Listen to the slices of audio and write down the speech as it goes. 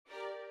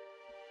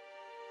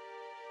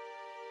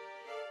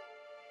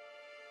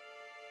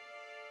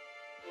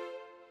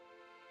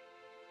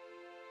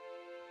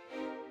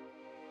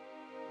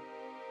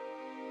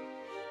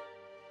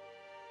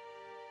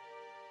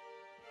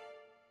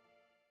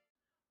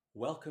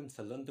Welcome to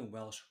the London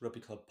Welsh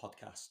Rugby Club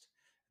podcast.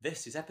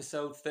 This is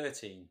episode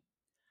 13.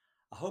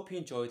 I hope you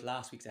enjoyed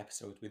last week's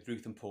episode with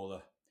Ruth and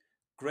Paula.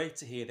 Great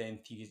to hear their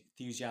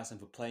enthusiasm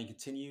for playing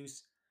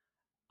continues,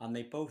 and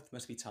they both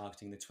must be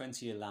targeting the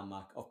 20-year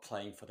landmark of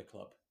playing for the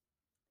club.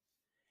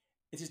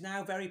 It is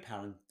now very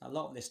apparent that a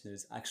lot of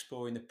listeners are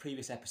exploring the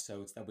previous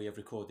episodes that we have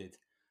recorded,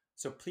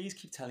 so please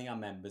keep telling our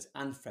members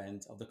and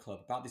friends of the club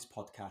about this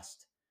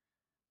podcast,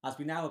 as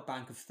we now have a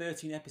bank of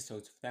 13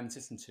 episodes for them to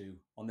listen to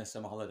on their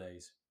summer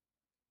holidays.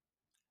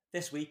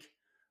 This week,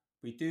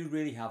 we do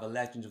really have a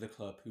legend of the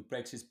club who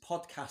breaks his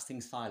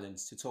podcasting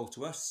silence to talk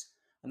to us,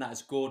 and that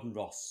is Gordon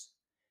Ross.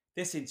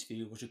 This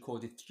interview was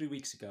recorded 3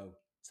 weeks ago,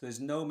 so there's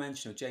no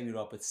mention of Jamie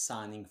Roberts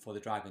signing for the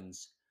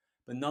Dragons.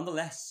 But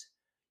nonetheless,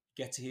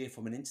 you get to hear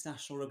from an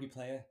international rugby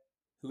player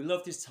who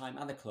loved his time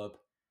at the club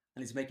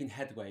and is making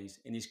headways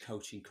in his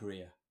coaching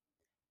career.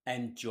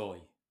 Enjoy.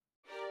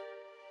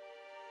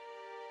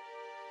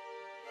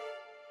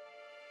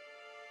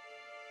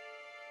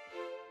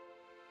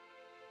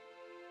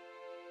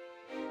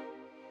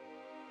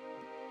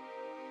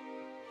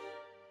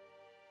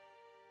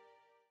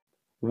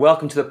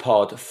 Welcome to the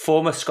pod,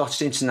 former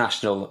Scottish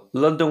international,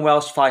 London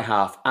Welsh fly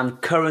half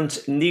and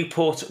current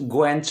Newport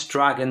Gwent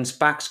Dragons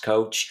backs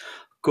coach,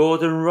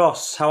 Gordon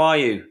Ross. How are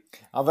you?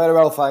 I'm very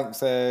well,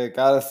 thanks,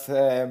 Gareth.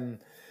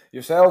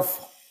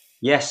 Yourself?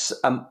 Yes,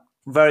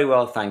 very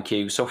well, thank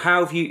you. So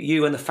how have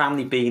you and the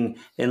family been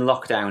in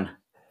lockdown?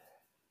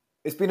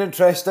 It's been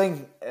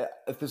interesting.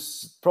 This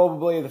is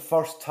probably the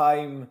first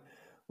time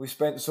we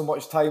spent so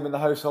much time in the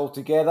household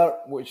together,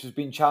 which has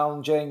been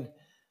challenging.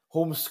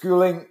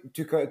 Homeschooling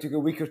took a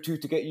week or two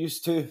to get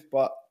used to,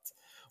 but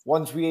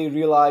once we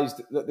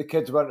realised that the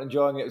kids weren't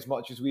enjoying it as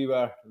much as we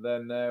were,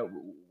 then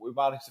we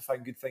managed to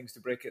find good things to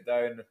break it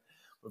down.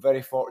 We're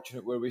very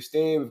fortunate where we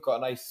stay. We've got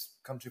a nice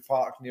country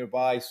park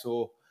nearby,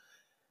 so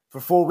for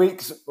 4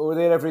 weeks we were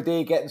there every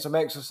day getting some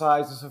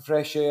exercise and some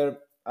fresh air,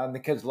 and the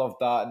kids loved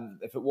that.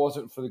 And if it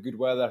wasn't for the good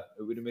weather,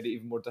 it would have made it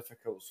even more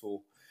difficult.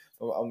 So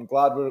I'm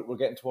glad we're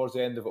getting towards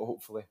the end of it,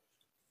 hopefully.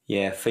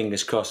 Yeah,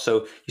 fingers crossed.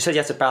 So you said you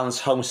had to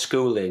balance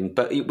homeschooling,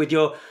 but with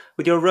your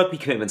rugby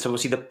commitments,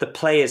 obviously the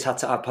players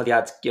probably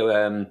had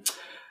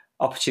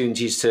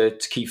opportunities to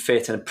keep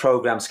fit and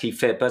programs to keep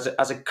fit. But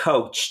as a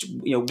coach,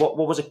 what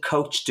was a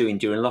coach doing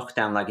during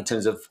lockdown, like in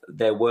terms of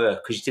their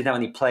work? Because you didn't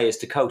have any players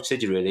to coach,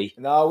 did you really?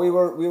 No, we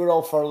were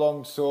all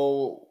furlonged,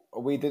 so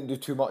we didn't do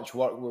too much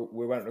work.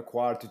 We weren't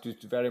required to do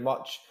very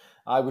much.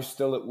 I was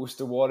still at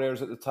Worcester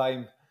Warriors at the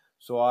time,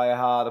 so I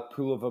had a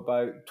pool of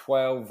about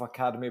 12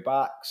 academy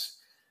backs.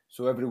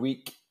 So every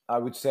week I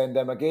would send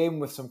them a game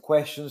with some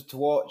questions to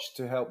watch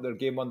to help their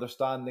game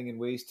understanding and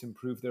ways to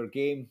improve their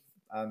game.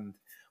 And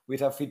we'd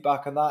have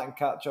feedback on that and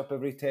catch up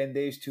every 10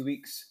 days, 2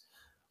 weeks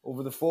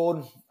over the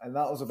phone. And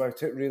that was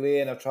about it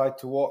really. And I tried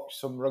to watch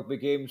some rugby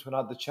games when I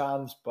had the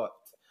chance, but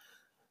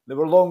there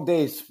were long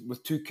days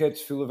with 2 kids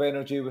full of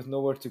energy with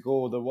nowhere to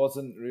go. There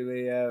wasn't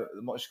really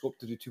much scope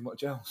to do too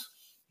much else.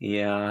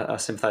 Yeah, I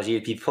sympathise.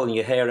 You'd be pulling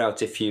your hair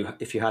out if you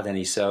had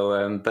any.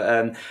 So,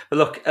 but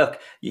look,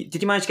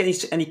 did you manage to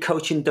get any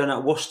coaching done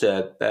at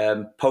Worcester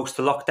post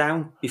the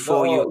lockdown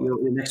before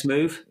your next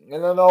move?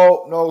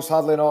 No,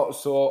 sadly not.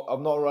 So I've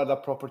not had a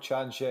proper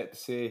chance yet to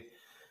say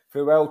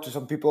farewell to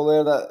some people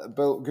there that I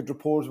built good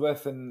rapport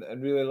with and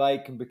really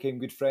like and became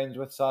good friends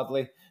with.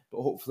 Sadly,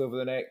 but hopefully over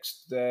the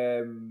next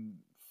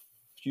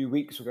few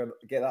weeks we're going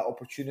to get that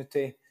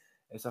opportunity.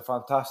 It's a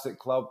fantastic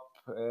club.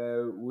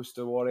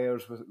 Worcester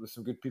Warriors with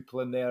some good people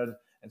in there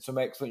and some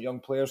excellent young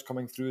players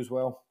coming through as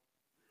well.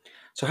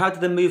 So how did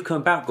the move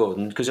come about,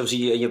 Gordon? Because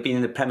obviously you've been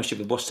in the Premiership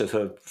with Worcester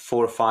for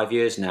 4 or 5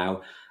 years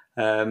now.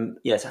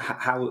 Yes,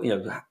 how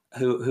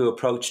who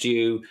approached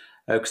you?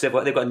 Because they've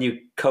got a new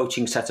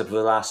coaching setup for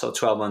the last sort of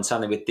 12 months,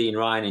 haven't they, with Dean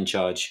Ryan in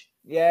charge?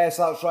 Yes,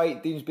 that's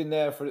right. Dean's been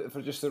there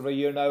for just over a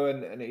year now,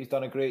 and he's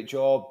done a great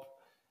job.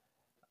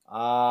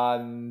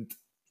 And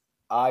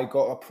I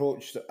got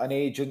approached, an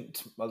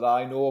agent that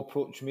I know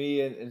approached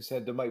me and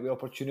said there might be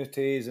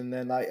opportunities, and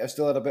then I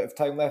still had a bit of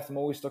time left in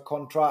my Worcester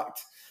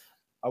contract.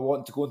 I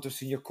want to go into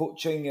senior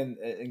coaching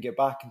and get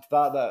back into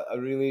that I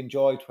really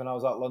enjoyed when I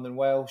was at London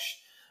Welsh.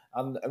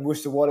 And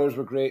Worcester Warriors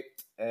were great.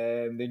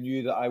 They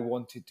knew that I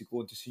wanted to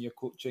go into senior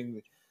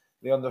coaching.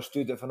 They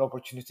understood if an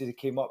opportunity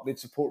came up, they'd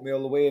support me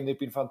all the way, and they've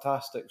been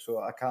fantastic. So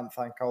I can't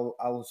thank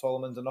Alan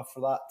Solomons enough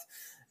for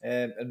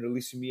that and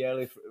releasing me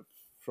early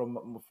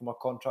from my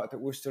contract at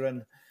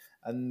Worcester,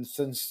 and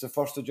since the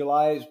 1st of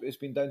July it's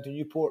been down to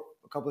Newport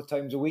a couple of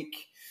times a week.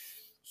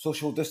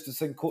 Social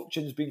distancing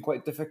coaching has been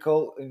quite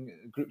difficult in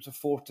groups of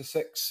 4 to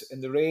 6 in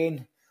the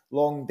rain,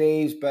 long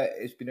days, but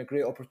it's been a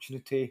great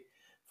opportunity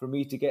for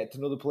me to get to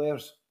know the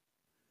players.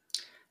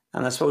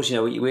 And I suppose,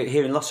 we're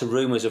hearing lots of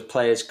rumours of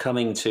players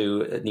coming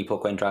to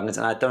Newport Gwent Dragons,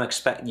 and I don't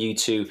expect you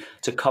to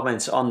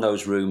comment on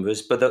those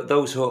rumours, but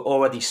those who are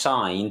already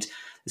signed,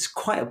 it's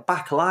quite a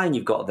back line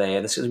you've got there.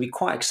 This is going to be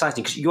quite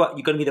exciting because you're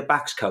going to be the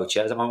backs coach,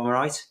 am I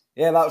right?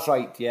 Yeah, that's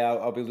right. Yeah,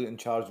 I'll be in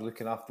charge of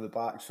looking after the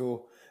back.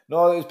 So,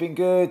 no, it's been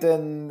good.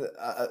 And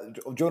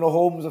Jonah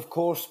Holmes, of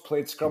course,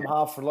 played scrum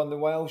half for London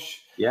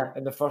Welsh Yeah.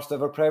 in the first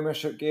ever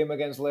Premiership game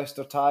against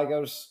Leicester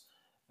Tigers.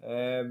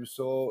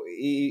 So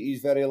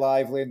he's very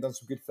lively and done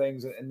some good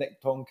things. And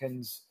Nick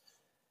Tompkins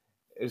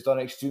has done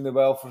extremely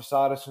well for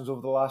Saracens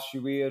over the last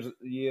few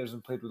years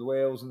and played with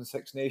Wales in the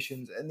Six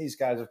Nations. And these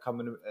guys have come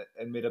in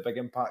and made a big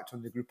impact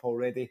on the group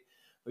already,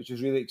 which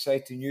is really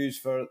exciting news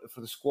for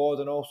the squad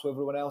and also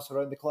everyone else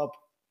around the club.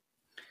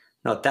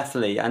 No,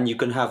 definitely. And you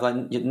can have, like,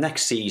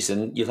 next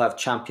season, you'll have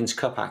Champions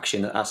Cup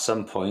action at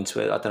some point.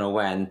 I don't know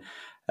when.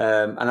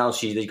 And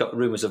obviously, you've got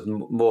rumours of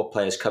more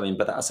players coming,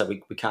 but as I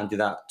said, we can't do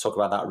that. Talk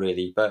about that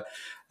really. But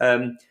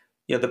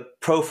the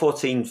Pro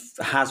 14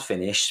 has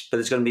finished, but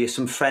there's going to be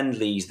some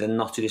friendlies in the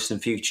not too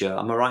distant future.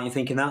 Am I right in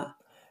thinking that?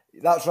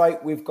 That's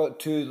right. We've got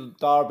two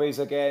derbies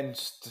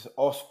against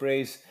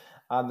Ospreys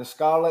and the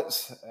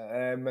Scarlets,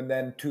 and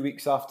then 2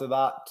 weeks after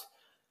that,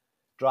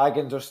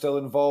 Dragons are still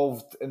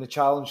involved in the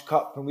Challenge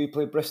Cup, and we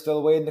play Bristol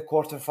away in the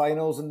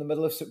quarter-finals in the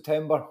middle of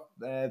September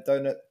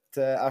down at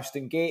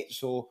Ashton Gate.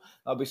 So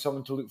that'll be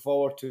something to look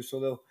forward to.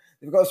 So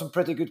they've got some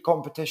pretty good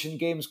competition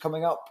games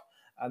coming up,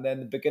 and then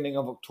the beginning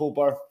of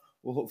October,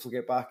 we'll hopefully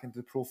get back into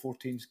the Pro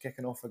 14s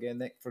kicking off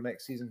again for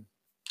next season.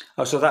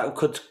 Oh, so that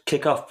could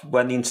kick off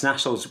when the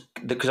internationals,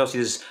 because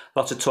obviously there's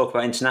lots of talk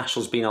about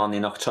internationals being on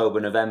in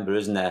October, November,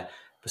 isn't there?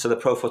 So the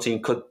Pro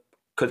 14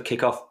 could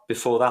kick off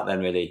before that then,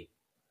 really.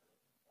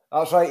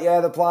 That's right,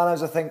 yeah. The plan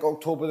is, I think,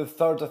 October the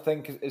 3rd, I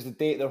think, is the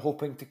date they're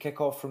hoping to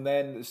kick off from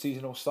then. The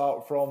season will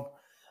start from,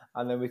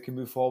 and then we can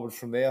move forward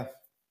from there.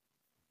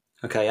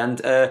 Okay, and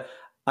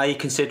are you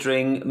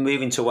considering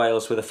moving to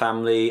Wales with a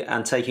family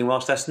and taking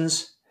Welsh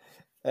lessons?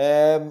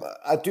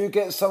 I do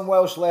get some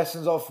Welsh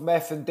lessons off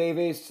Methven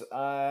Davies, who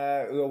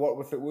I work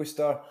with at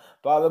Worcester.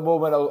 But at the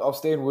moment, I'll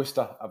stay in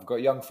Worcester. I've got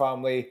a young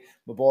family.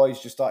 My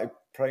boy's just started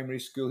primary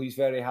school. He's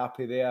very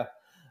happy there.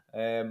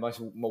 My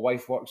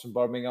wife works in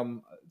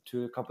Birmingham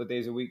a couple of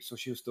days a week, so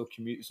she'll still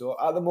commute. So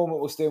at the moment,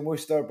 we'll stay in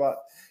Worcester, but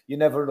you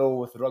never know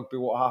with rugby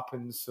what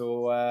happens.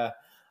 So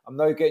I'm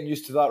now getting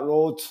used to that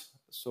road.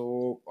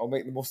 So I'll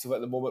make the most of it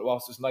at the moment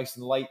whilst it's nice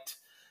and light.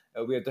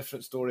 It'll be a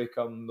different story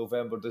come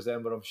November,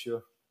 December, I'm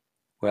sure.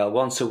 Well,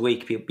 once a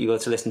week, be able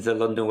to listen to the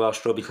London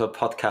Welsh Rugby Club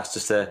podcast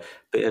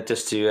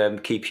just to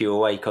keep you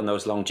awake on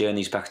those long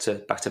journeys back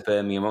to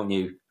Birmingham, won't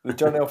you? The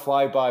journey will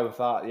fly by with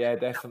that, yeah,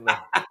 definitely.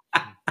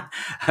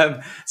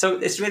 So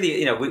it's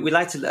really, we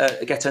like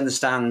to get to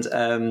understand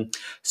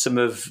some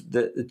of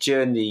the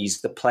journeys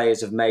the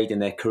players have made in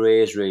their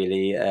careers,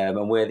 really,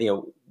 and where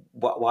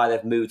why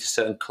they've moved to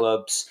certain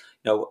clubs,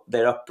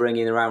 their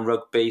upbringing around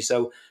rugby.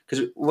 So,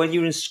 because when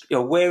you were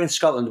in, where in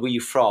Scotland were you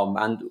from,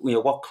 and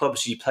what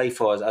clubs did you play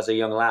for as a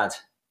young lad?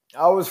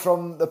 I was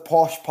from the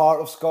posh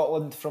part of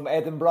Scotland, from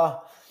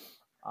Edinburgh,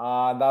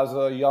 and as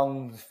a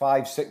young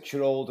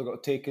 5-6-year-old, I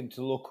got taken to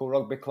the local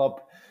rugby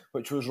club,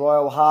 which was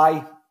Royal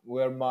High,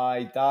 where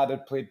my dad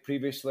had played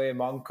previously and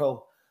my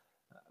uncle.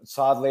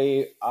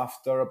 Sadly,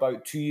 after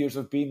about 2 years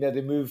of being there,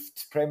 they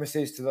moved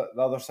premises to the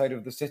other side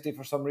of the city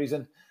for some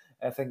reason.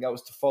 I think that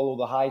was to follow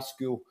the high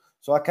school.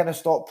 So I kind of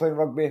stopped playing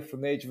rugby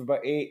from the age of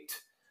about 8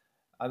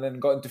 and then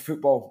got into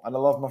football. And I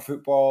loved my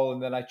football,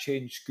 and then I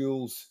changed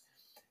schools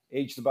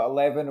aged about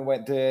 11 and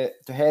went to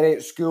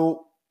Heriot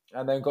School,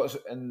 and then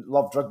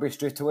loved rugby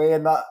straight away,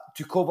 and that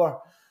took over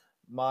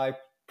my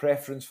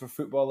preference for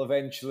football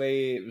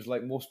eventually. It was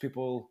like most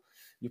people,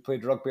 you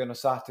played rugby on a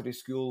Saturday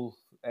school,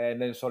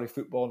 and then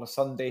football on a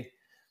Sunday,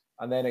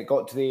 and then it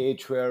got to the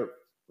age where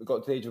we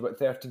got to the age of about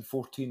 13,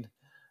 14,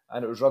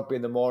 and it was rugby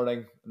in the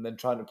morning and then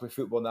trying to play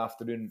football in the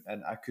afternoon,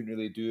 and I couldn't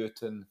really do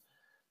it, and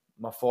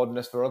my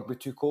fondness for rugby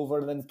took over,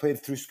 and then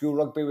played through school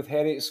rugby with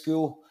Heriot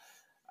School,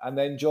 and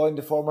then joined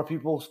the Former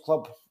People's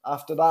Club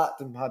after that,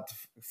 and had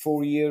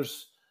 4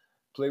 years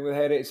playing with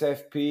Heriot's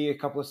FP, a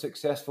couple of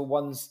successful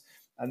ones,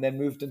 and then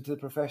moved into the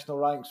professional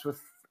ranks with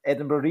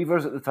Edinburgh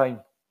Reavers at the time.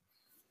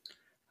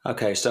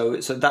 Okay, so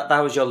that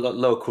was your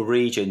local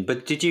region,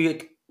 but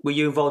were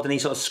you involved in any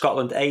sort of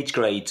Scotland age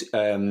grade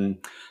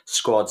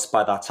squads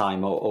by that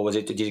time, or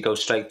did you go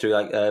straight through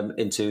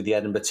into the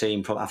Edinburgh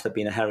team from after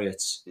being a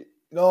Heriot's?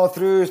 No,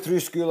 through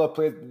school I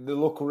played the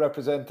local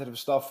representative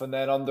stuff, and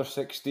then under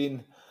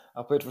 16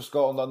 I played for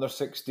Scotland under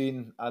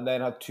 16, and then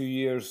had 2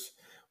 years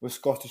with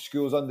Scottish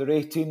schools under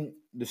 18.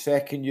 The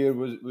second year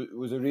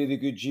was a really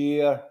good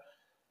year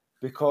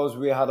because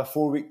we had a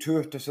 4-week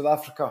tour to South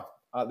Africa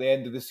at the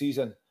end of the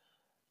season,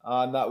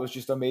 and that was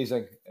just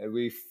amazing.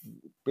 We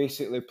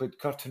basically played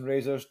curtain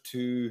raisers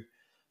to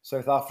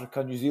South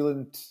Africa, New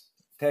Zealand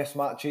test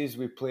matches.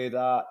 We played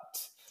at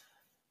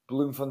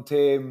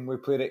Bloemfontein, we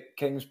played at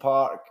Kings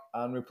Park,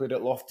 and we played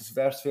at Loftus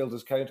Versfeld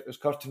as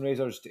curtain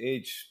raisers to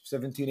age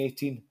 17,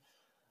 18.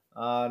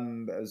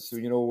 And as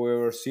we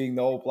were seeing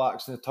the All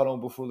Blacks in the tunnel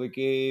before the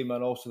game,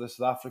 and also the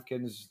South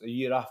Africans a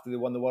year after they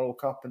won the World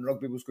Cup, and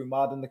rugby was going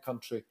mad in the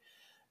country.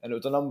 And it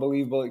was an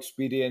unbelievable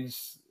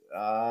experience.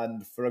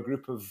 And for a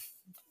group of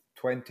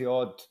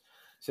 20-odd,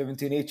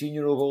 17,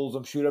 18-year-olds,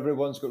 I'm sure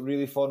everyone's got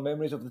really fond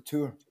memories of the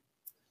tour.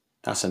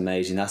 That's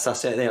amazing.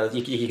 That's it.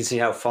 You can see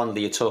how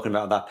fondly you're talking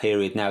about that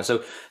period now.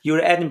 So you were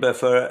at Edinburgh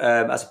for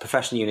as a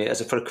professional unit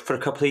for a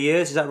couple of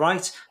years. Is that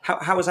right?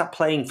 How was that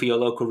playing for your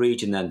local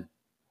region then?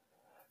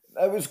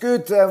 It was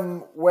good.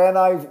 When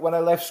I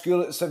left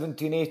school at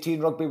 17,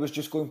 18, rugby was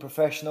just going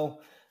professional.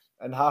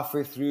 And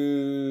halfway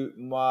through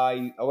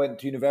I went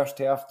to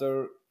university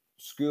after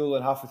school,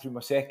 and halfway through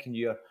my second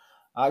year,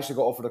 I actually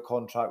got offered a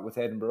contract with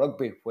Edinburgh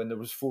Rugby when there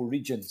was 4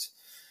 regions.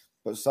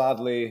 But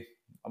sadly,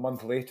 a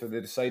month later,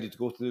 they decided to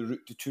go to the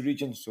route to 2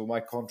 regions, so my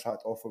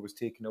contract offer was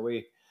taken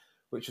away,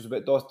 which was a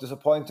bit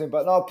disappointing.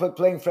 But no,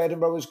 playing for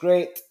Edinburgh was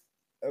great.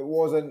 It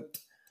wasn't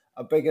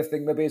a bigger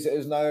thing maybe as it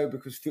is now,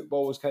 because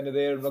football was kind of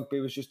there and rugby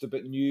was just a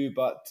bit new,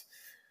 but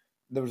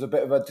there was a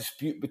bit of a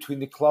dispute between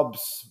the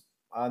clubs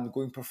and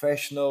going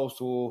professional,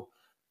 so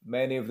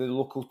many of the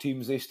local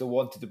teams, they still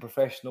wanted the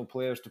professional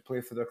players to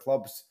play for their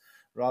clubs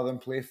rather than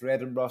play for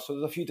Edinburgh. So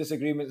there's a few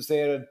disagreements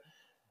there, and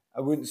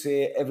I wouldn't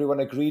say everyone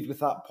agreed with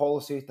that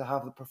policy to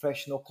have the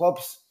professional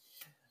clubs,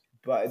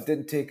 but it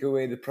didn't take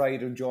away the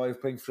pride and joy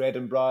of playing for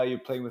Edinburgh. You're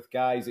playing with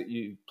guys that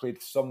you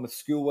played some with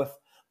school with,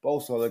 but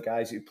also other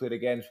guys that you played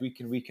against week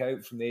in, week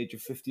out from the age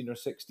of 15 or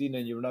 16,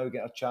 and you now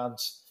get a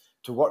chance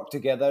to work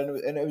together,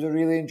 and it was a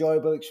really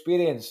enjoyable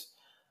experience.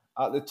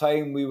 At the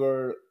time, we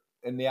were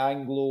in the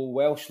Anglo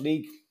Welsh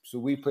League, so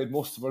we played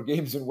most of our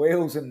games in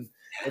Wales, and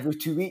every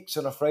 2 weeks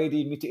on a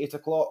Friday, meet at 8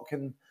 o'clock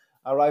and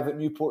arrive at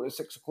Newport at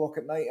 6 o'clock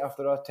at night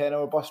after a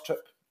 10-hour bus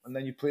trip, and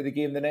then you play the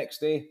game the next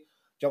day,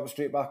 jump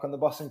straight back on the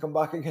bus and come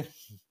back again.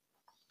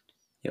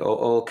 Yeah,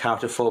 all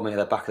character forming at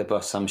the back of the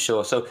bus, I'm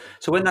sure. So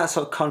when that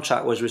sort of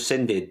contract was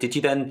rescinded, did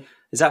you then?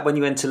 Is that when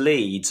you went to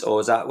Leeds,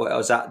 or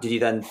did you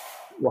then?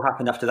 What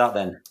happened after that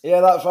then? Yeah,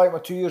 that's right. My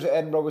 2 years at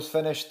Edinburgh was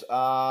finished,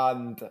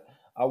 and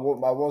I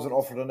wasn't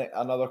offered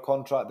another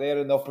contract there,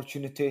 and the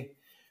opportunity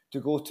to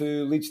go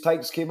to Leeds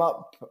Tykes came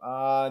up.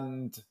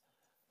 And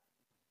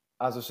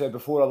as I said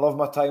before, I love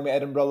my time at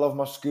Edinburgh, I love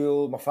my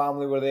school, my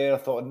family were there. I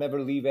thought I'd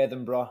never leave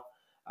Edinburgh,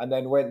 and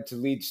then went to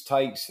Leeds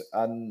Tykes,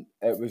 and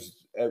it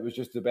was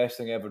just the best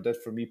thing I ever did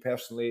for me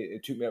personally.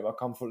 It took me out of my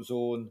comfort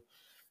zone,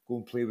 go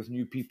and play with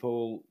new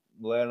people,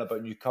 learn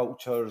about new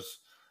cultures.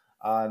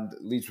 And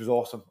Leeds was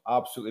awesome,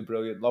 absolutely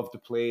brilliant. Loved the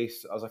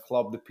place as a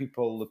club, the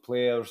people, the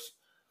players,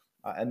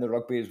 and the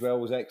rugby as well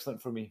was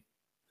excellent for me.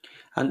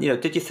 And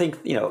did you think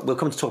we'll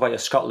come to talk about your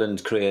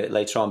Scotland career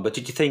later on, but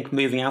did you think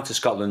moving out to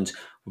Scotland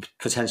would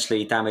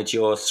potentially damage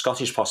your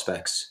Scottish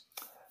prospects?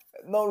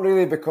 Not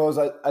really, because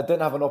I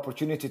didn't have an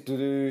opportunity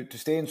to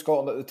stay in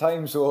Scotland at the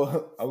time,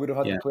 so I would have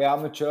had to play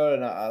amateur,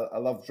 and I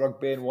loved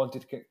rugby and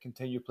wanted to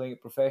continue playing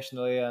it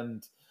professionally.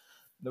 And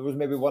there was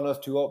maybe 1 or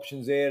 2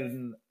 options there,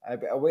 and I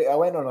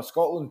went on a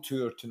Scotland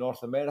tour to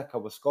North America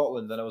with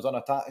Scotland, and I was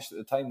unattached at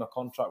the time. My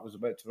contract was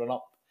about to run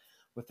up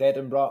with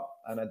Edinburgh,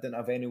 and I didn't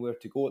have anywhere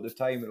to go at the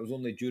time. It was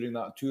only during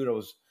that tour I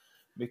was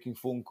making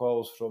phone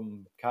calls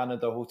from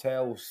Canada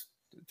hotels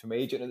to my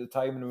agent at the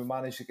time, and we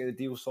managed to get a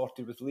deal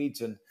sorted with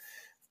Leeds. And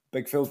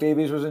Big Phil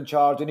Davies was in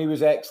charge, and he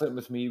was excellent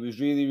with me. He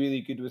was really,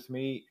 really good with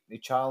me. He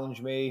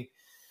challenged me,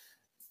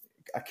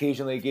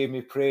 occasionally gave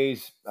me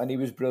praise, and he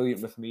was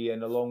brilliant with me.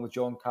 And along with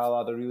John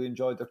Callard, I really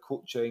enjoyed their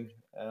coaching,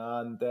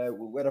 and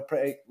we had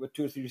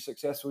 2 or 3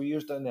 successful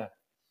years down there.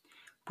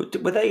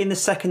 But were they in the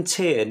second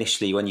tier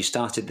initially when you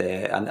started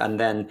there, and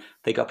then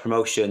they got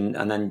promotion,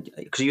 and then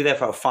because you were there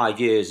for about 5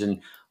 years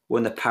and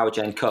won the Power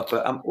Gen Cup?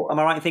 But am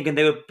I right in thinking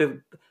they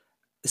were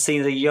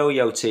seen as a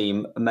yo-yo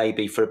team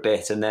maybe for a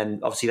bit, and then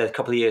obviously they had a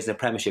couple of years in the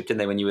Premiership, didn't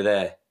they, when you were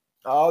there?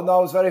 Oh no,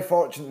 I was very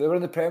fortunate. They were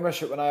in the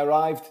Premiership when I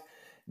arrived.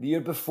 The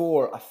year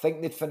before, I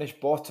think they'd finished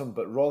bottom,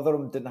 but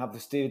Rotherham didn't have the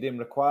stadium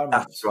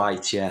requirements. That's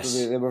right, yes.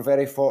 So they were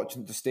very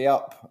fortunate to stay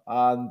up,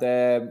 and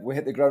we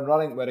hit the ground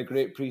running. We had a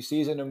great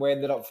pre-season, and we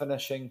ended up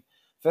finishing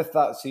 5th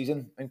that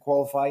season and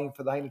qualifying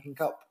for the Heineken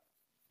Cup.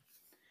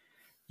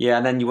 Yeah,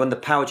 and then you won the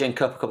Power Gen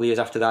Cup a couple of years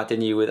after that,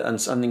 didn't you? And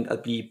something, I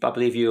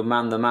believe you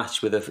manned the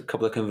match with a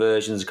couple of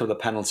conversions, a couple of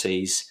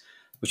penalties,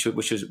 which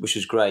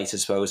was great, I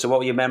suppose. So what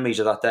were your memories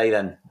of that day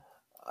then?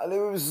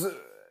 It was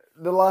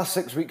the last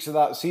 6 weeks of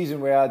that season.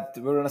 We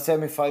were in a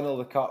semi-final of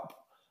the Cup,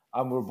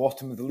 and we were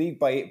bottom of the league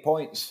by 8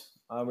 points.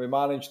 And we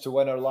managed to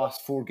win our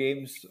last 4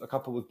 games, a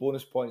couple with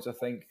bonus points, I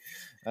think.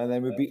 And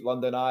then we beat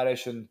London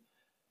Irish, and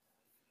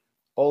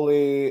all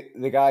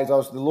the guys,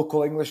 the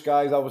local English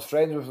guys I was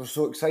friends with, were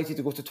so excited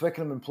to go to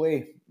Twickenham and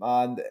play.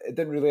 And I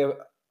didn't really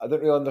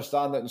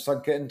understand it and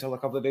sunk it until a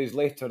couple of days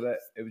later that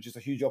it was just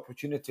a huge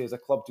opportunity as a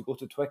club to go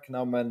to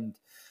Twickenham, and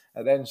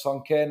it then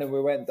sunk in, and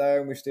we went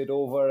down, we stayed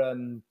over,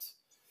 and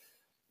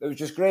it was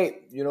just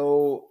great,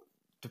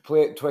 to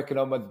play at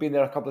Twickenham. I'd been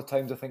there a couple of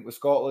times, I think, with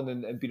Scotland,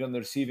 and been on the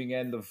receiving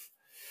end of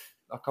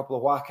a couple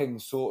of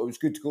whackings, so it was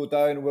good to go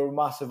down. We were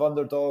massive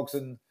underdogs,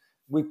 and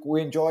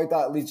we enjoyed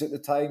that. Leeds at the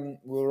time,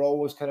 we were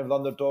always kind of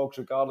underdogs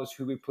regardless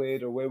who we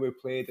played or where we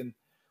played, and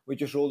we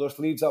just rolled our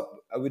sleeves up.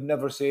 I would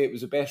never say it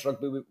was the best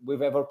rugby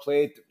we've ever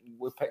played.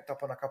 We picked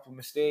up on a couple of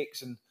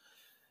mistakes,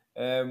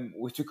 and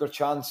we took our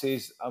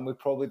chances, and we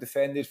probably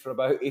defended for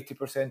about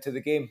 80% of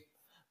the game.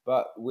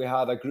 But we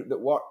had a group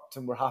that worked,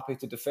 and were happy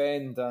to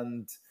defend,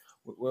 and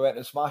we went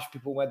and smashed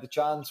people, we had the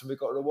chance, and we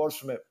got rewards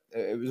from it.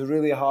 It was a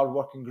really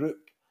hard-working group.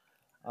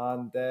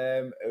 And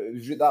it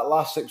was that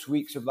last 6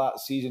 weeks of that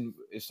season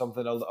is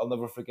something I'll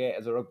never forget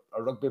as a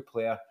rugby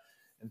player,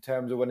 in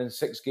terms of winning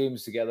 6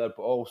 games together,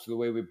 but also the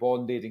way we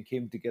bonded and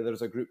came together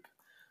as a group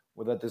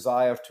with a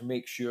desire to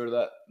make sure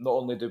that not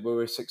only did we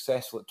were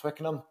successful at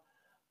Twickenham,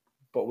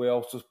 but we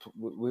also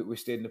we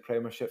stayed in the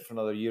Premiership for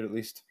another year at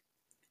least.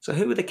 So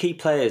who were the key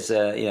players,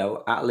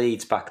 at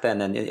Leeds back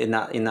then, and in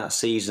that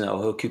season, or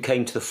who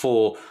came to the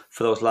fore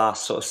for those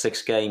last sort of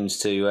 6 games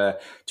to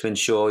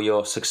ensure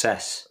your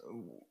success?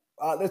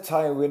 At the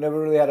time, we never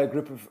really had a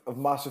group of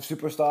massive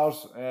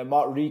superstars.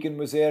 Mark Regan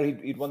was there.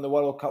 He'd won the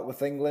World Cup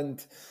with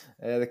England.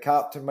 The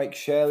captain, Mike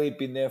Shelley, had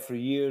been there for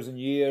years and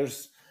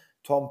years.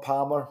 Tom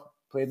Palmer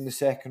played in the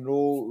second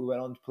row. We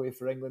went on to play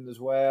for England as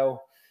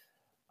well.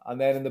 And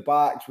then in the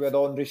backs, we had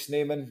Andre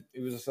Sneeman,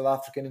 who was a South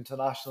African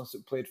internationalist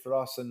that played for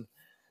us, and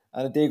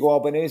Diego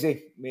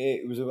Albanese.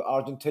 It was an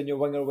Argentinian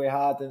winger we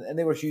had, and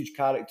they were huge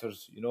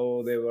characters. You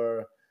know, they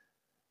were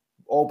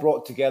all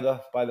brought together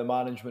by the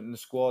management and the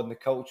squad and the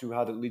culture we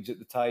had at Leeds at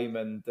the time,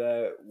 and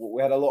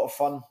we had a lot of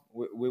fun.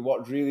 We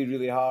worked really,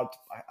 really hard.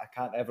 I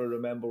can't ever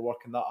remember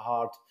working that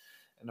hard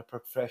in a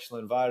professional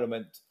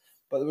environment,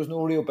 but there was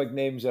no real big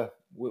names there.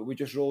 We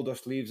just rolled our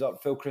sleeves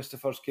up. Phil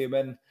Christophers came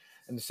in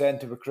the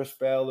centre with Chris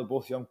Bell. They're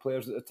both young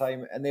players at the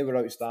time, and they were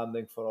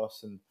outstanding for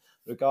us. And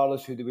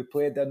regardless who we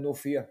played, they had no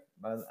fear,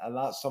 and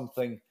that's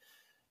something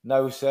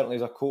now, certainly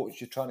as a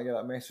coach, you're trying to get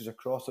that message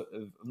across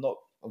of not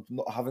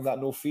having that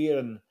no fear.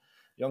 And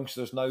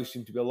youngsters now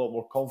seem to be a lot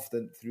more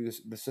confident through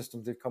the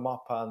systems they've come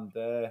up, and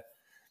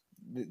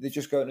they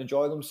just go out and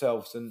enjoy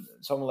themselves. And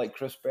someone like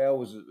Chris Bell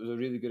was a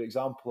really good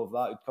example of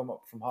that. He'd come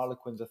up from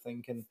Harlequins, I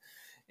think, and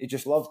he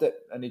just loved it,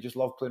 and he just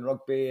loved playing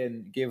rugby,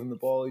 and gave him the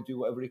ball, he'd do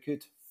whatever he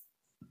could.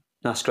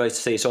 That's great to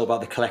see. It's all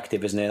about the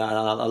collective, isn't it? I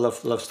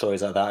love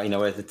stories like that. You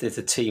know, if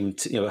the team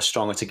are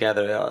stronger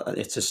together,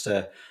 it's just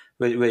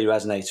really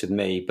resonates with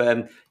me.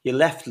 But you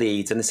left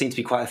Leeds, and there seemed to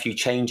be quite a few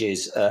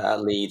changes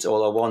at Leeds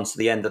all at once. At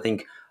the end, I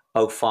think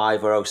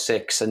 05 or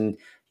 06, and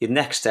your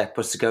next step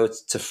was to go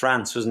to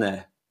France, wasn't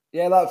it?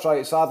 Yeah, that's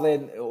right. Sadly,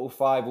 in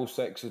 05,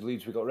 06 at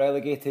Leeds, we got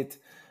relegated.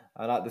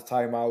 And at the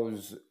time, I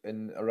was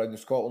around the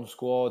Scotland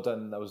squad,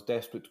 and I was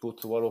desperate to go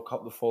to the World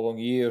Cup the following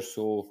year.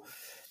 So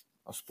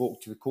I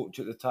spoke to the coach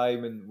at the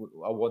time, and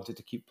I wanted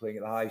to keep playing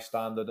at a high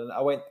standard. And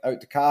I went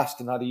out to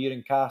Castres and had a year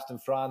in Castres in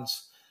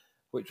France,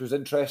 which was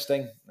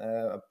interesting.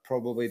 I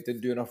probably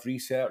didn't do enough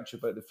research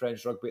about the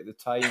French rugby at the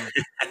time.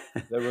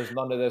 There was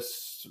none of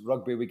this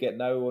rugby we get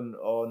now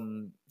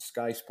on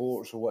Sky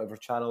Sports or whatever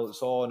channel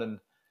it's on, and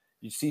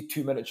you'd see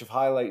 2 minutes of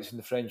highlights in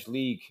the French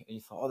league, and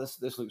you thought, oh,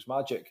 this looks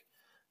magic.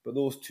 But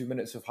those 2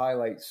 minutes of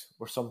highlights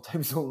were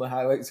sometimes the only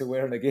highlights there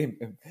were in a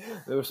game.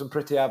 There were some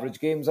pretty average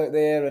games out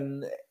there,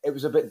 and it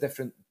was a bit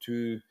different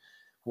to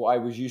what I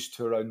was used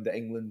to around the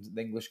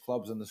English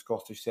clubs and the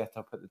Scottish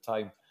setup at the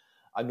time.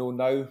 I know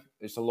now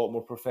it's a lot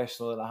more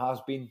professional than it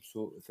has been,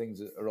 so things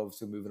are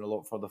obviously moving a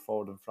lot further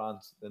forward in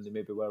France than they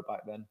maybe were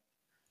back then.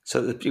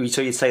 So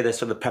you'd say that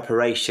sort of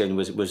preparation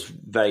was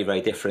very,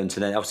 very different,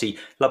 and then obviously a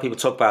lot of people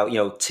talk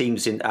about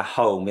teams at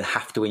home, you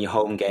have to win your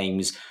home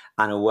games,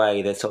 and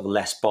away they're sort of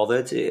less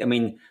bothered. I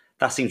mean,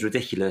 that seems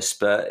ridiculous,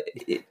 but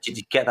did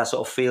you get that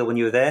sort of feel when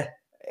you were there?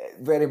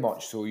 Very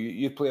much so.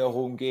 You play a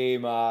home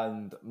game,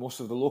 and most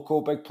of the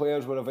local big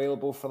players were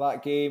available for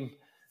that game.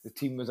 The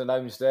team was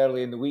announced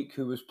early in the week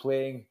who was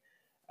playing,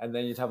 and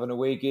then you'd have an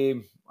away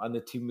game, and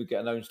the team would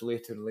get announced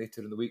later and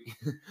later in the week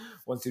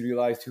once they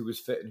realised who was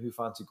fit and who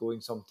fancied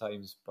going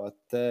sometimes. But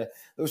there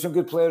were some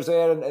good players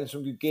there, and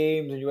some good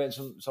games, and you went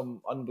to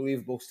some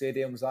unbelievable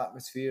stadiums.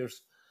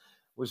 Atmospheres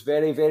was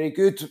very, very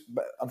good.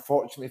 But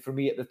unfortunately for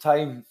me at the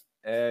time,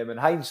 in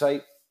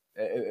hindsight,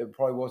 it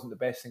probably wasn't the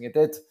best thing I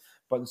did.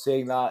 But in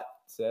saying that,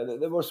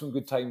 there were some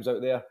good times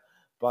out there.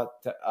 But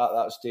at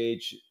that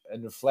stage,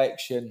 in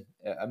reflection,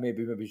 I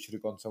maybe should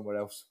have gone somewhere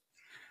else.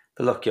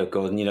 But look,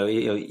 Gordon,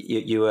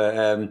 you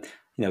were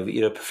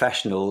you're a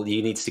professional.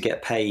 You need to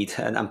get paid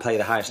and play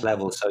the highest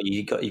level. So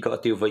you got to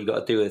do what you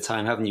got to do at the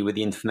time, haven't you? With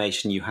the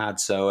information you had,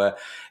 so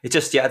I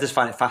just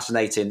find it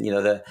fascinating.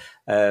 That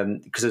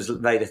because there's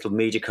very little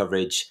media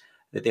coverage,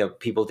 that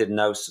people didn't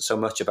know so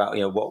much about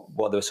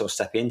what they were sort of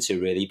stepping into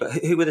really. But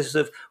who were the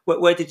sort of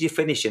where did you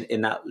finish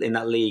in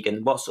that league,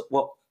 and what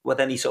were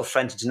there any sort of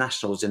French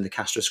internationals in the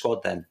Castres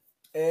squad then?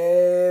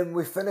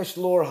 We finished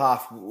lower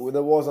half.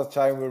 There was a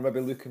time we were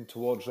maybe looking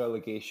towards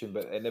relegation,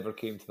 but it never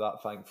came to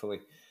that, thankfully.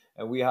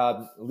 And we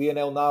had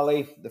Lionel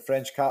Nally, the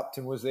French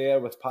captain, was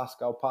there with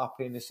Pascal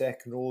Papé in the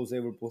second rows.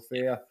 They were both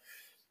there.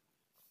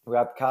 We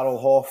had Karel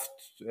Hoft,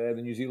 the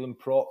New Zealand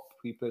prop.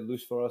 He played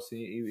loose for us.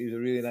 He was a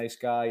really nice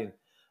guy and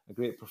a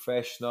great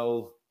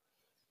professional.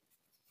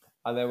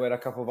 And then we had a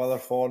couple of other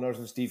foreigners,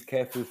 and Steve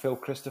Kefu, Phil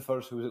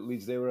Christophers, who was at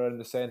Leeds. They were in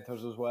the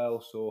centres as well.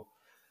 So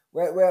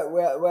we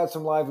had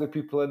some lively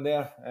people in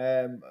there.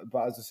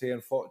 But as I say,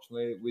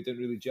 unfortunately, we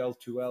didn't really gel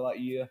too well that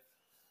year.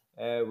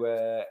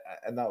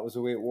 And that was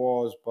the way it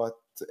was. But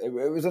it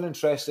was an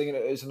interesting, and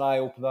it was an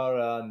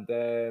eye-opener.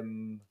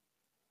 And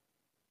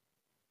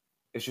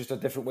it's just a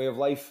different way of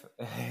life.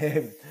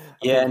 I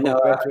Yeah, think no,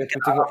 the best way of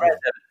putting it.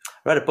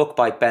 I read a book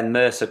by Ben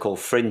Mercer called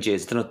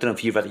Fringes. Don't know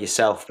if you've read it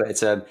yourself, but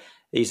it's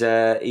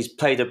he's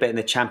played a bit in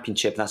the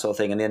Championship and that sort of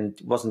thing, and then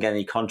wasn't getting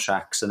any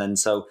contracts, and then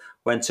so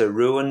went to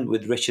Rouen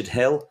with Richard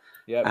Hill,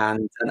 Yep.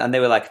 and they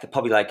were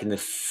probably in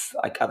the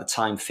like at the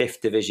time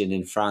 5th division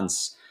in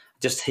France.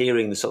 Just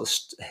hearing the sort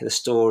of the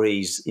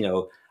stories,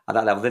 at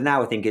that level. They're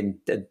now, I think, in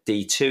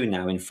D2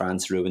 now in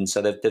France, Rouen.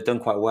 So they've done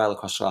quite well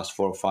across the last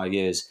 4 or 5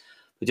 years.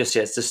 But it's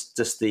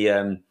just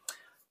the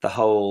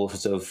whole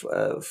sort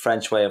of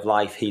French way of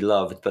life he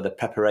loved, but the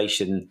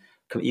preparation,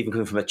 even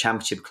coming from a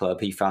Championship club,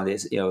 he found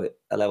it,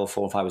 a level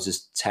 4 and 5 was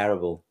just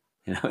terrible.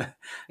 Yeah,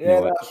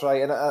 that's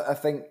right. And I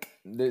think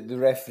the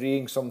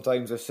refereeing,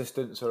 sometimes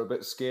assistants are a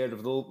bit scared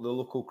of the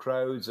local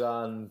crowds,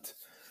 and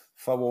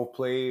foul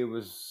play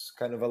was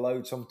kind of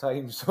allowed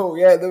sometimes. So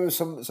yeah, there was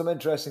some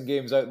interesting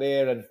games out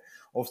there, and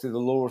obviously the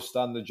lower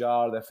standards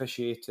are, the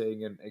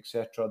officiating and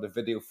etc. The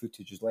video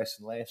footage is less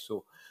and less.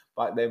 So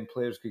back then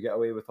players could get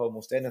away with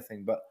almost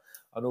anything. But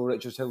I know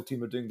Richard's Hill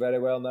team are doing very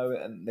well now,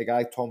 and the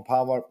guy Tom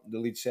Palmer, the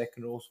Leeds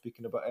second row,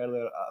 speaking about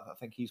earlier, I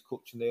think he's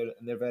coaching there,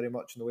 and they're very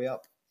much on the way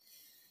up.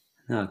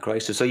 Oh,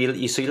 great! So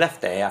you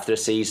left there after a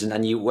season,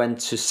 and you went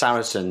to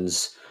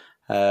Saracens,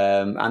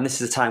 and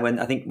this is the time when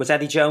I think was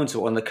Eddie Jones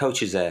one of the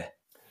coaches there.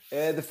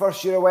 The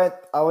first year I went,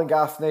 Alan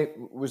Gaffney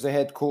was the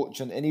head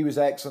coach, and he was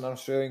excellent, an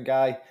Australian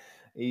guy.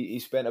 He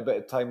spent a bit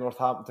of time in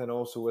Northampton,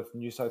 also with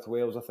New South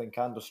Wales, I think,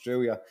 and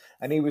Australia,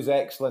 and he was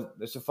excellent.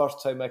 It's the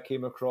first time I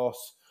came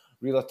across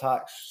real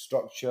attack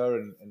structure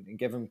and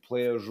giving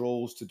players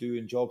roles to do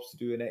and jobs to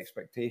do and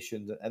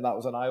expectations, and that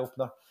was an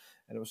eye-opener,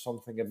 and it was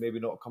something I'd maybe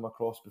not come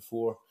across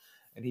before.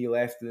 And he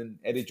left, and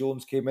Eddie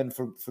Jones came in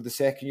for the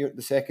second year,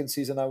 the second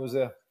season I was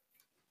there.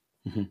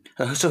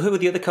 Mm-hmm. So who were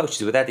the other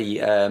coaches with Eddie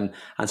and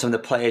some of the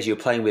players you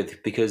were playing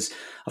with? Because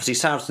obviously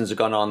Saracens have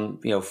gone on,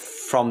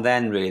 from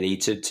then really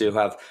to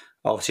have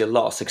obviously a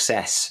lot of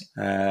success.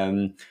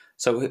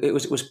 So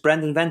it was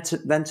Brendan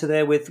Venter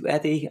there with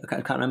Eddie? I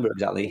can't remember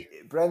exactly.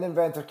 Brendan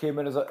Venter came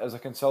in as a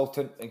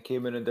consultant and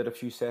came in and did a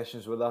few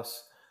sessions with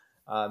us.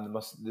 And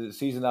the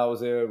season I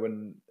was there,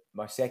 when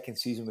my second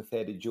season with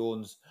Eddie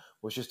Jones,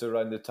 was just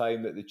around the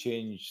time that they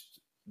changed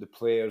the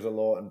players a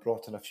lot and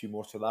brought in a few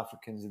more South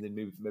Africans than they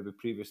maybe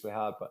previously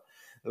had. But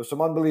there were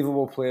some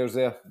unbelievable players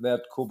there. They had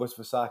Cobus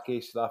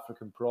Vasaki, South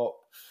African prop,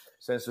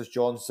 Census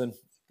Johnson,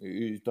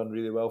 who's done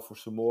really well for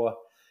Samoa.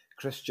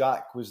 Chris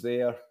Jack was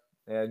there,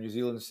 New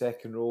Zealand's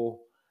second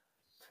row.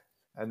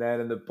 And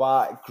then in the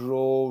back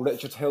row,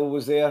 Richard Hill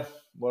was there,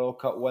 World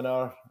Cup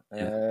winner.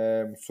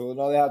 Yeah. So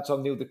now they had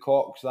some. Neil de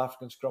Kock, South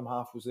African scrum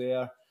half, was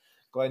there.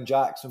 Glenn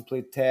Jackson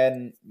played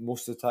 10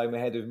 most of the time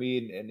ahead of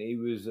me, and he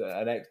was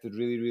did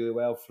really, really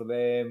well for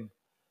them.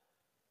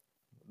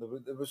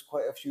 There was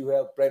quite a few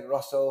help. Brent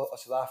Russell, a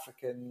South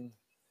African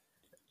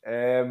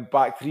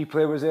back three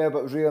player, was there,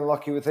 but was really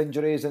unlucky with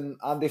injuries. And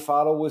Andy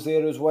Farrell was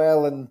there as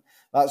well. And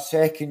that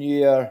second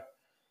year,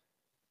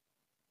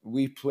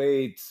 we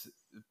played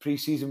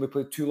pre-season. We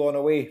played Toulon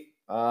away,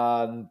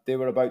 and they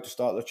were about to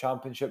start their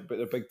championship, but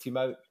their big team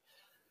out.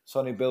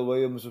 Sonny Bill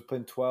Williams was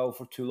playing 12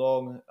 for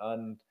Toulon,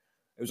 and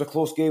it was a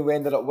close game. We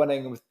ended up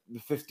winning with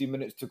 15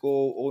 minutes to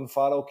go. Owen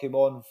Farrell came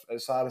on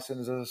at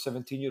Saracens as a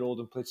 17-year-old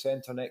and played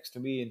centre next to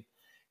me, and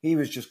he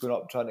was just going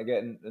up trying to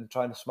get in and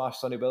trying to smash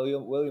Sonny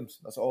Bill Williams.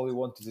 That's all he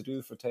wanted to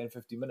do for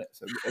 10-15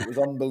 minutes. It was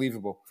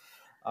unbelievable.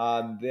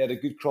 And they had a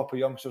good crop of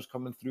youngsters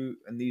coming through,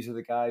 and these are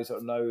the guys that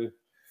are now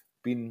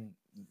been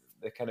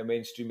the kind of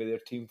mainstream of their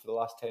team for the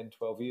last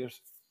 10-12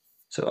 years.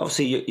 So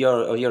obviously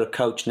you're a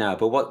coach now,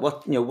 but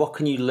what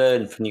can you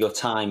learn from your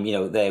time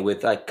there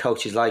with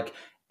coaches like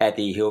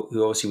Eddie, who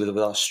obviously with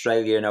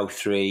Australia in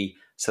 2003,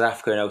 South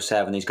Africa in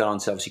 2007, he's gone on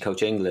to obviously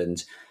coach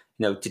England.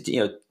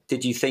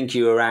 Did you think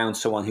you were around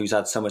someone who's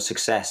had so much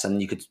success and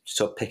you could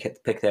sort of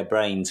pick their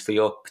brains for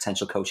your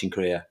potential coaching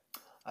career?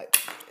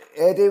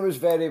 Eddie was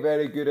very,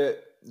 very good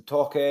at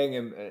talking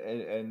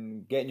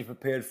and getting you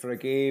prepared for a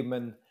game,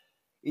 and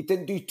he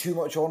didn't do too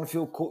much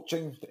on-field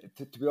coaching,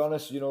 to be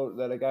honest.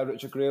 There's a guy,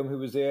 Richard Graham, who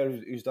was there,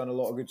 who's done a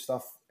lot of good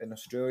stuff in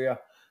Australia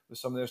with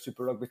some of their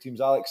Super Rugby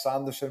teams. Alex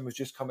Sanderson was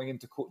just coming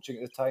into coaching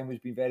at the time, who's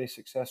been very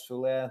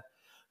successful there.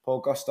 Paul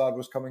Gustard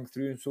was coming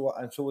through,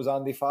 and so was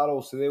Andy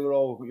Farrell. So they were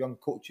all young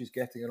coaches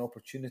getting an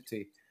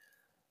opportunity.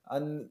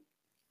 And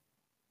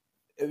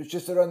it was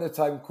just around the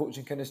time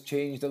coaching kind of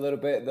changed a little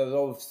bit. There was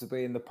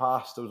obviously in the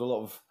past, there was a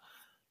lot of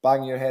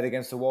banging your head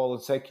against the wall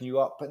and psyching you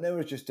up. And there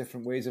was just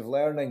different ways of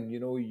learning.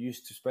 You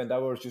used to spend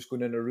hours just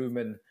going in a room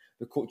and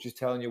the coach is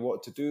telling you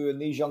what to do.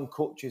 And these young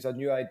coaches had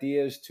new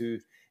ideas to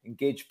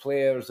engage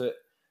players that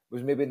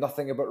was maybe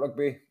nothing about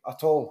rugby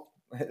at all.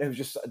 It was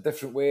just a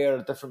different way or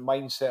a different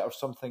mindset or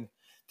something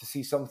to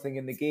see something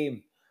in the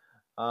game.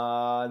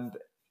 And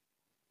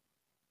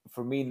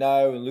for me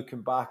now, and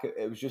looking back,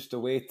 it was just a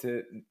way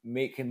to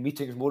make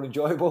meetings more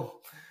enjoyable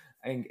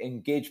and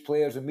engage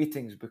players in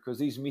meetings, because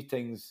these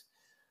meetings,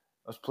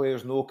 as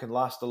players know, can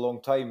last a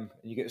long time,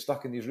 and you get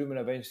stuck in these rooms and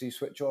eventually you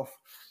switch off.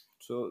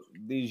 So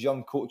these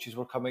young coaches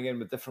were coming in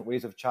with different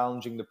ways of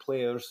challenging the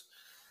players,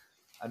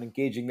 and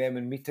engaging them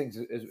in meetings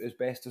as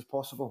best as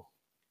possible.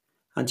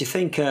 And do you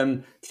think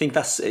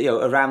that's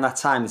around that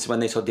time is when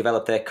they sort of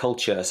develop their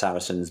culture,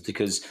 Saracens?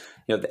 Because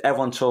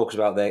everyone talks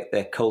about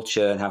their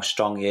culture and how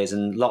strong it is,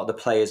 and a lot of the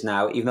players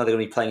now, even though they're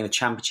going to be playing in the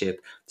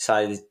Championship,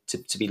 decided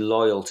to be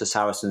loyal to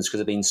Saracens because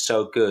they've been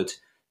so good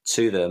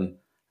to them.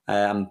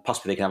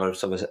 Possibly they can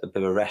have a bit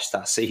of a rest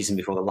that season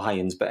before the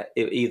Lions, but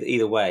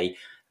either way,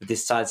 they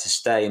decided to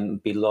stay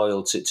and be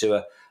loyal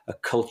to a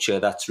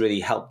culture that's really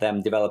helped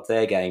them develop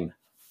their game.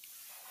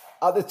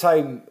 At the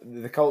time,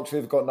 the culture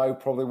they've got now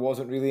probably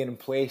wasn't really in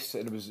place.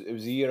 It was a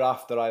year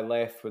after I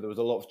left where there was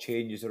a lot of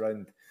changes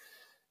around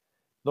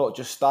not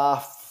just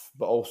staff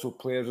but also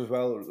players as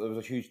well. There was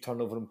a huge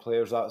turnover in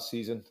players that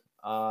season,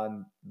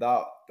 and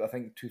that, I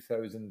think,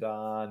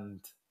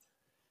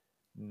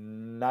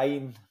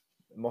 2009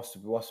 must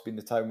have been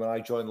the time when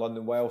I joined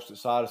London Welsh that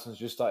Saracens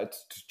just started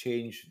to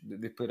change.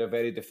 They played a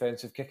very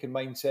defensive kicking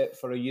mindset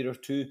for a year or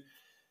two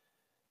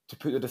to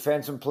put the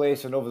defence in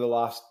place, and over the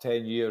last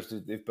 10 years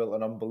they've built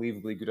an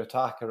unbelievably good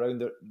attack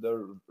around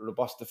their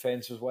robust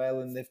defence as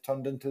well, and they've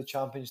turned into the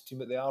champions team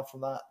that they are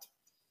from that.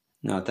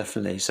 No,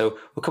 definitely. So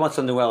we'll come on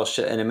to London Welsh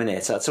in a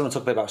minute. I still want to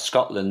talk a bit about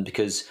Scotland,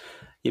 because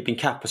you've been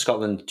capped for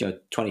Scotland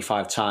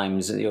 25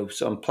 times, and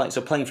so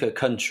playing for your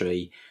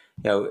country,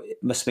 it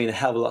must mean a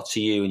hell of a lot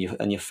to you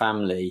and your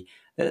family.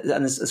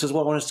 And this is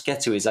what I wanted to get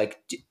to is,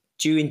 like,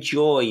 do you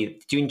enjoy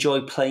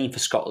playing for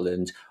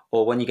Scotland?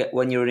 Or when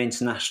you're an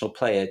international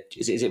player,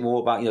 is it more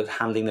about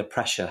handling the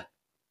pressure?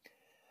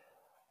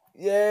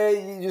 Yeah,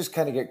 you just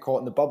kind of get caught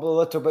in the bubble a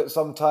little bit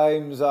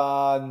sometimes,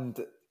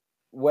 and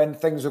when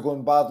things are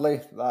going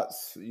badly,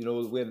 that's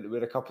we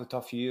had a couple of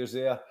tough years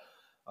there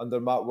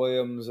under Matt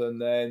Williams,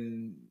 and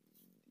then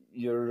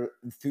your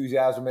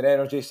enthusiasm and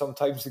energy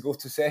sometimes to go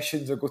to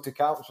sessions or go to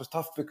camps was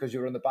tough because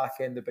you're on the back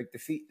end of big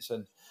defeats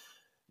and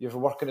you're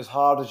working as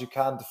hard as you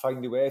can to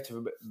find your way out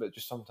of it, but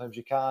just sometimes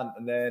you can't,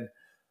 and then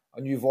a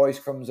new voice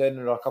comes in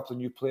or a couple of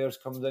new players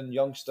comes in,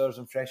 youngsters,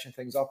 and freshen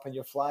things up, and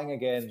you're flying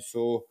again.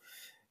 So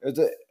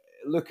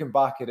looking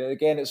back at it,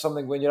 again, it's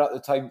something when you're at the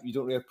time, you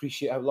don't really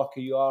appreciate how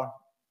lucky you are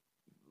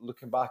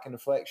looking back in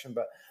reflection.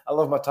 But I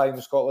love my time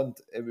in Scotland.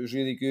 It was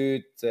really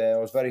good. I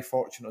was very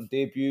fortunate on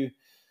debut.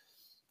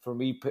 For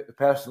me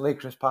personally,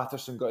 Chris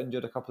Patterson got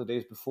injured a couple of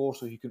days before,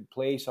 so he couldn't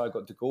play, so I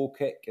got to goal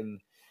kick,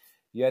 and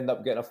you end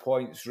up getting a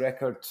points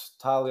record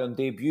tally on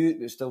debut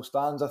that still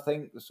stands, I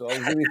think. So I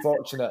was really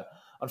fortunate.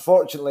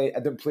 Unfortunately, I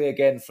didn't play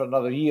again for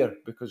another year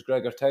because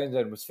Gregor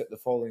Townsend was fit the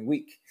following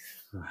week.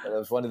 It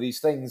was one of these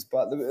things,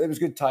 but it was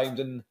good times.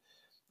 And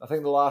I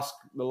think the last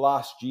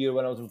year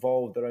when I was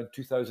involved, around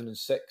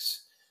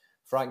 2006,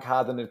 Frank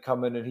Haddon had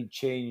come in and he'd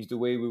changed the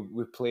way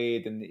we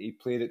played, and he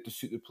played it to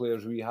suit the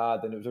players we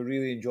had. And it was a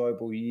really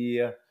enjoyable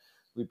year.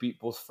 We beat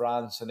both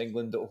France and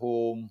England at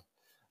home,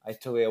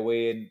 Italy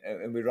away,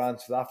 and we ran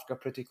South Africa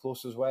pretty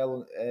close as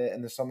well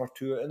in the summer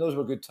tour. And those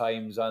were good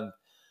times. And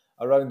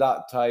around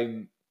that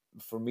time,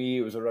 for me,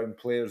 it was around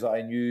players that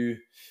I knew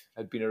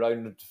had been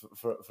around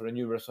for a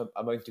numerous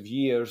amount of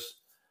years,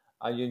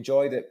 and you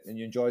enjoyed it, and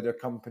you enjoyed their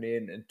company,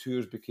 and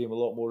tours became a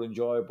lot more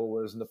enjoyable,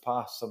 whereas in the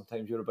past,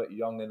 sometimes you're a bit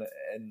young and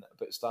a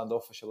bit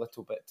standoffish a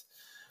little bit.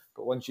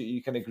 But once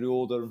you kind of grew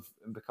older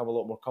and become a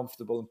lot more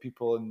comfortable in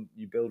people, and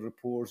you build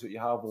rapport that you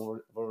have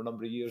over a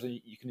number of years, and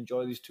you can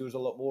enjoy these tours a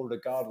lot more,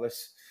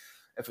 regardless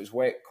if it's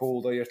wet,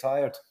 cold, or you're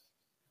tired.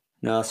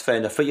 No, that's fair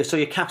enough. So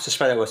your caps are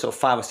spread over sort of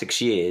 5 or 6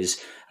 years,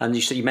 and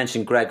you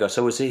mentioned Gregor.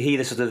 So was he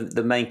the sort of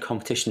the main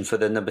competition for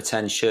the number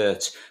 10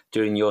 shirt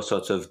during your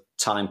sort of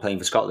time playing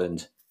for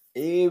Scotland?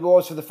 He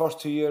was for the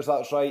first 2 years,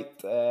 that's right.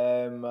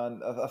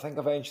 And I think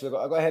eventually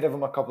I got ahead of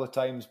him a couple of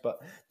times,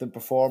 but didn't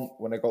perform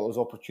when I got those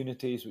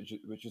opportunities,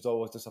 which is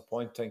always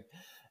disappointing.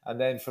 And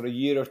then for a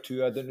year or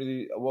two, I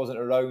wasn't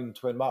around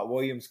when Matt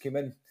Williams came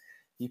in.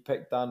 He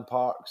picked Dan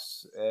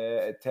Parks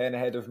at 10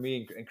 ahead of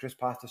me, and Chris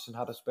Patterson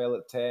had a spell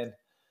at 10.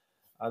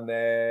 And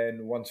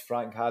then once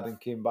Frank Haddon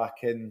came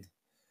back in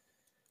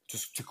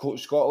to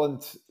coach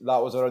Scotland,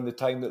 that was around the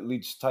time that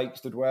Leeds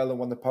Tykes did well and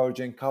won the Power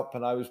Gen Cup,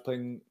 and I was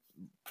playing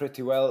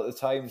pretty well at the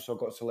time, so I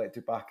got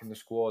selected back in the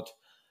squad,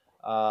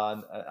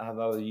 and I had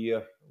another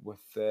year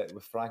with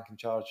Frank in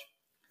charge.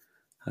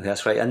 Okay,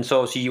 that's great. And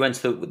so you went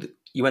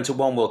to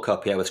one World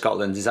Cup, with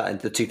Scotland. Is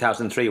that the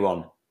 2003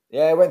 one?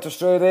 Yeah, I went to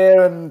Australia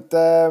there, and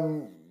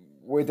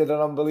we did an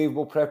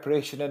unbelievable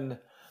preparation in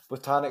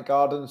Botanic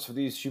Gardens for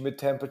these humid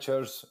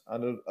temperatures,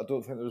 and I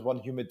don't think there was one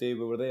humid day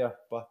we were there.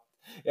 But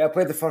yeah, I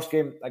played the first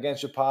game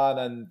against Japan,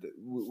 and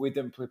we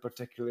didn't play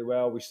particularly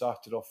well. We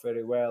started off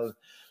very well,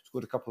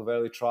 scored a couple of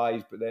early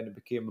tries, but then it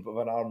became a bit of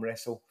an arm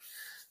wrestle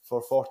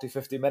for 40,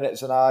 50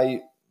 minutes, and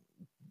I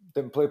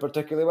didn't play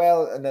particularly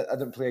well, and I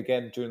didn't play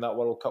again during that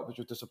World Cup, which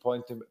was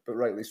disappointing, but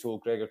rightly so.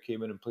 Gregor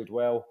came in and played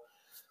well,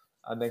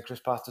 and then Chris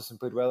Patterson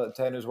played well at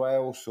 10 as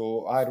well,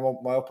 so I had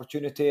my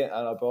opportunity, and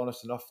I'll be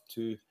honest enough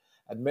to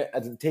admit I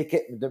didn't take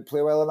it and didn't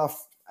play well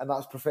enough, and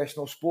that's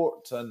professional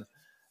sport. And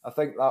I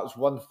think that's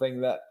one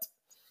thing that,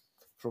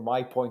 from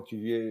my point of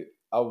view,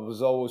 I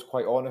was always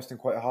quite honest and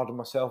quite hard on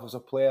myself as a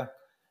player,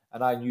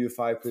 and I knew if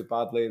I played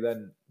badly,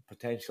 then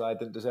potentially I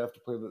didn't deserve to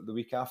play the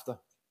week after.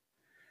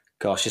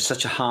 Gosh, it's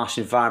such a harsh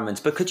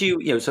environment. But could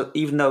you, so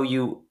even though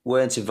you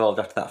weren't involved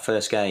after that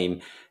first game,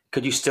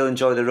 could you still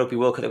enjoy the Rugby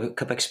World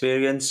Cup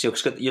experience?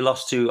 You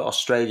lost to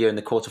Australia in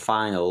the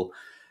quarterfinal,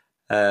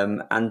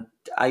 and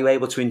are you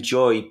able to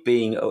enjoy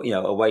being,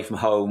 away from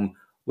home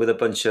with a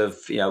bunch of,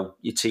 your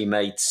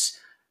teammates,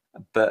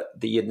 but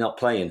that you're not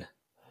playing?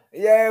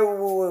 Yeah,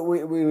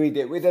 we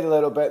did. We did a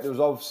little bit. There was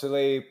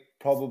obviously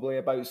probably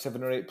about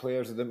 7 or 8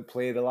 players that didn't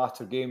play the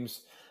latter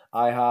games.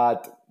 I had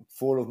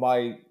 4 of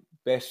my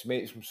best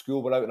mates from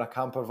school were out in a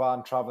camper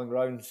van travelling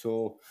around,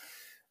 so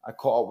I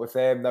caught up with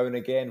them now and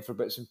again for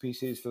bits and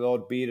pieces, for the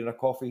odd beer and a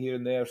coffee here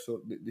and there.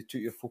 So they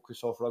took your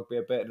focus off rugby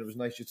a bit, and it was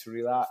nice just to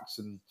relax.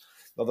 And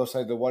the other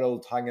side of the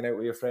world, hanging out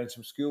with your friends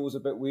from school was a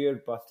bit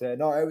weird, but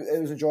no,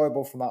 it was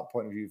enjoyable from that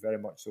point of view, very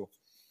much so.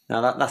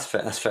 No, that's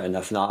fair. That's fair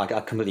enough. No, I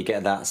completely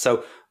get that.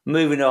 So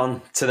moving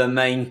on to the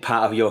main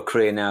part of your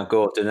career now,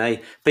 Gordon.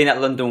 Being at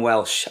London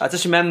Welsh, I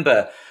just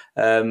remember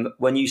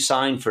when you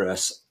signed for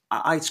us,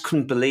 I just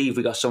couldn't believe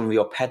we got someone with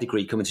your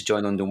pedigree coming to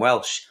join London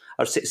Welsh.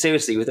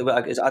 Seriously, I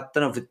don't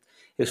know if it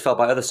was felt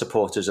by other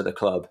supporters at the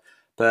club,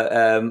 but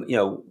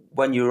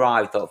when you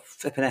arrived, I thought,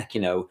 flipping heck,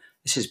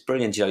 this is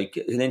brilliant.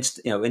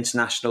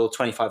 International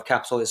 25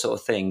 caps, all this sort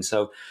of thing.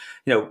 So,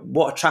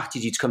 what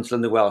attracted you to come to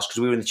London Welsh?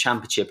 Because we were in the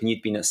Championship and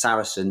you'd been at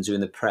Saracens, you were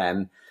in the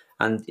Prem,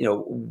 and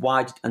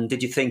why? And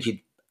did you think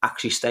you'd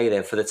actually stay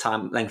there for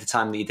the length of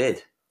time that you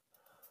did?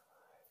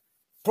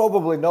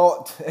 Probably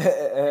not.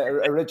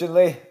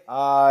 Originally,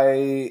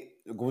 I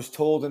was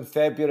told in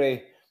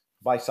February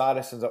by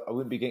Saracens I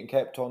wouldn't be getting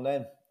kept on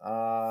then,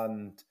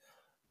 and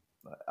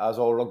as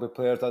all rugby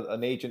players,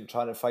 an agent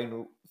trying to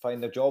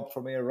find a job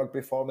for me, a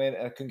rugby for me, and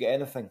I couldn't get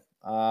anything.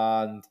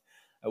 And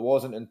it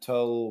wasn't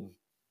until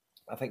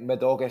I think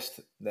mid-August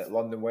that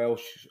London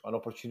Welsh an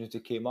opportunity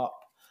came up,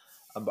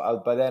 and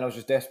by then I was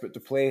just desperate to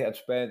play. I'd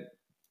spent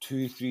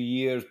 2-3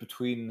 years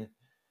between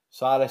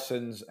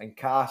Saracens and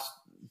Castres,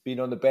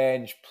 being on the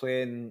bench,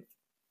 playing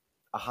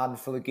a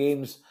handful of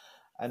games,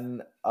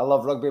 and I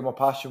love rugby. My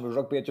passion was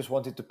rugby. I just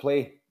wanted to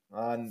play,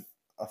 and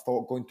I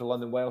thought going to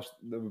London Welsh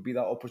there would be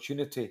that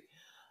opportunity.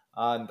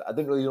 And I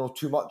didn't really know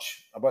too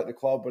much about the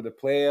club or the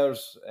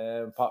players,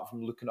 apart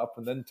from looking up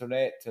on the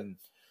internet and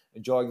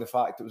enjoying the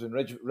fact it was in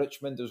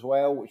Richmond as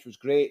well, which was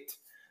great.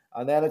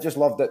 And then I just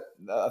loved it.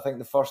 I think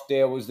the first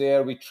day I was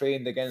there, we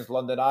trained against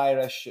London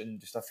Irish in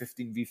just a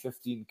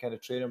 15v15 kind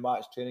of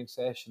training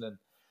session, and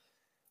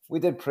we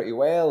did pretty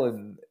well.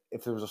 And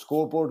if there was a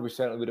scoreboard, we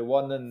certainly would have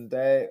won. And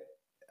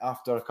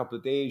after a couple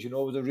of days, it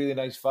was a really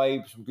nice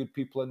vibe, some good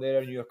people in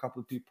there. I knew a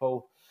couple of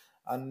people,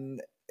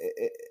 and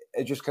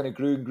it just kind of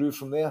grew and grew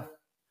from there.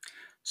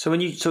 So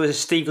it was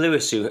Steve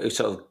Lewis who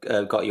sort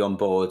of got you on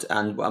board,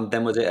 and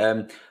then was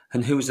it?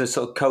 And who was the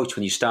sort of coach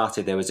when you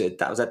started there? Was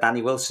at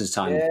Danny Wilson's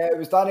time? Yeah, it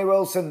was Danny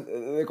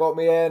Wilson. They got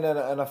me in,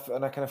 and I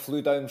kind of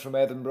flew down from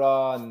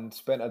Edinburgh and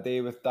spent a day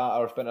with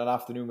spent an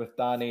afternoon with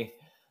Danny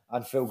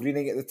and Phil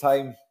Greening at the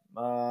time.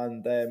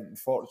 And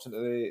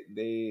fortunately,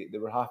 they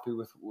were happy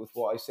with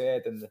what I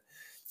said, and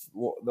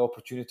what the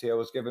opportunity I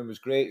was given was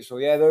great. So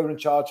yeah, they were in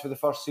charge for the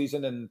first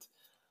season, and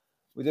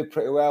we did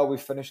pretty well. We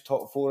finished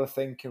top 4, I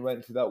think, and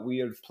went through that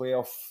weird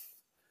playoff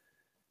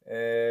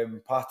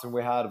pattern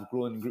we had of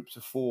growing in groups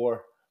of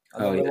 4.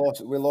 And then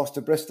we lost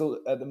to Bristol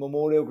at the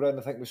Memorial Ground.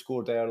 I think we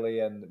scored early,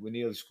 and we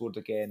nearly scored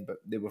again, but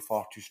they were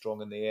far too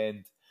strong in the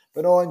end.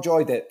 But no, I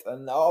enjoyed it,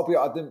 and I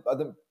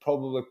didn't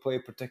probably play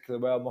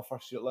particularly well my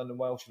first year at London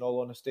Welsh. In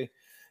all honesty,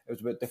 it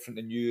was a bit different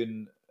than you,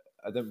 and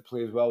I didn't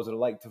play as well as I'd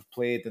like to have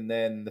played. And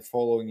then the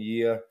following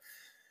year,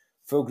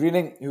 Phil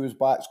Greening, who was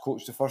backs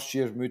coach the first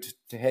year, moved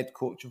to head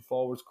coach and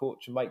forwards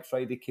coach, and Mike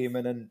Friday came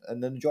in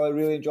and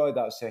really enjoyed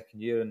that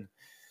second year. And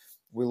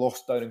we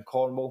lost down in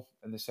Cornwall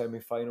in the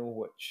semi-final,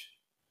 which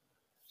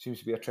seems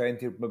to be a trend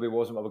here. Maybe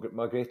wasn't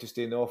my greatest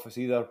day in the office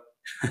either,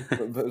 but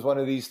it was one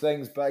of these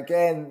things. But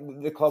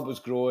again, the club was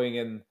growing,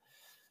 and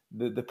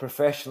the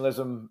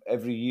professionalism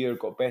every year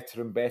got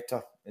better and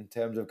better in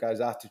terms of guys'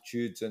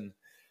 attitudes, and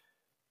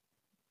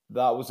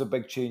that was a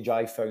big change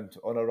I found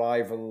on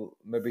arrival.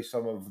 Maybe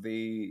some of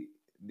the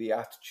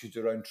attitudes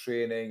around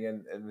training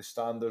and the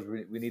standards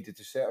we needed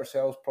to set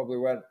ourselves probably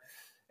weren't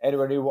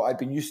anywhere near what I'd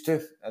been used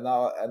to, and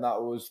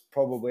that was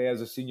probably,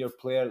 as a senior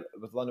player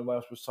with London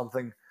Welsh, was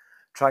something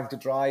trying to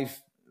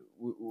drive,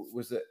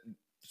 was that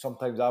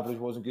sometimes average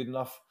wasn't good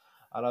enough.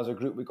 And as a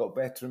group, we got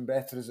better and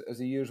better as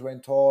the years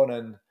went on,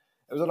 and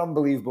it was an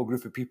unbelievable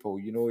group of people.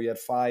 You had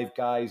 5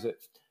 guys that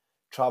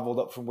travelled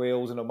up from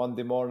Wales on a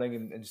Monday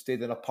morning and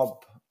stayed in a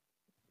pub,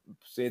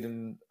 stayed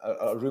in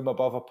a room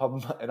above a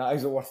pub in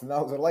Isleworth, and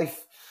that was their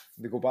life.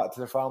 They go back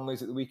to their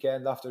families at the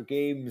weekend after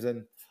games,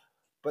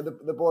 but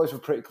the boys were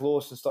pretty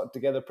close and stuck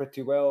together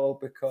pretty well,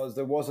 because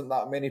there wasn't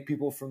that many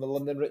people from the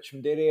London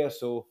Richmond area.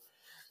 So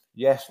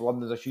yes,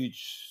 London's a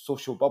huge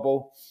social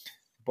bubble,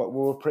 but we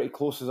were pretty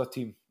close as a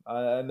team,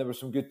 and there were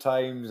some good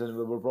times, and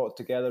we were brought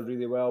together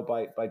really well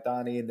by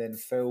Danny and then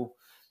Phil,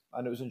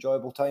 and it was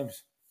enjoyable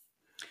times.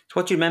 So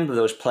what do you remember of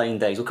those playing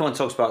days? We'll come on and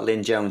talk about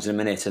Lynn Jones in a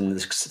minute and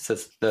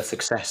the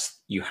success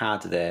you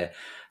had there.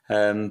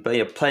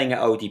 But playing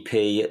at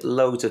ODP,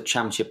 loads of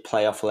championship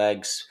playoff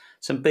legs,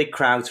 some big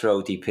crowds for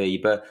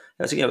ODP. But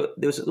there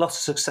was lots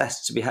of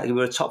success to be had. We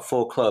were a top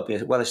 4 club,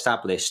 well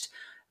established,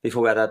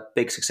 before we had a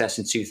big success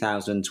in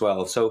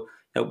 2012. So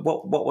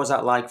what was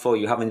that like for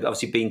you, having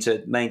obviously been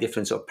to many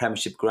different sort of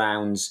Premiership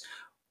grounds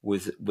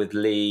with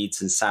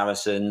Leeds and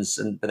Saracens,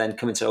 but then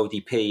coming to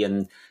ODP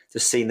and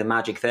just seeing the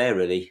magic there,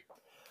 really?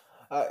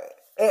 At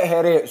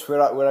Heriots,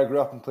 where I grew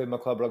up and played my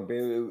club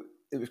rugby,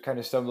 it was kind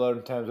of similar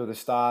in terms of the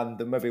stand.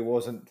 There maybe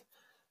wasn't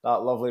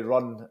that lovely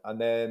run, and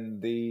then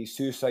the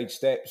suicide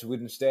steps,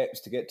 wooden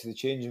steps to get to the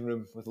changing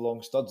room with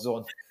long studs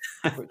on,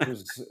 which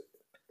was,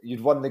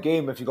 you'd won the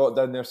game if you got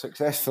down there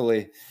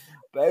successfully.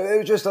 But it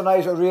was just a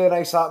really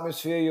nice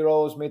atmosphere. You're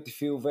always made to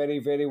feel very,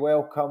 very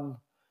welcome,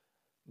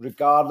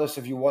 regardless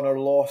if you won or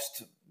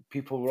lost.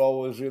 People were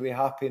always really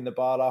happy in the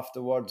bar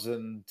afterwards,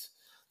 and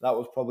that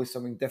was probably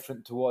something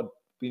different to what I'd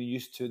been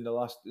used to in the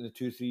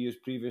 2-3 years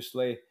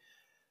previously.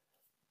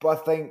 But I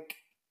think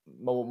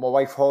my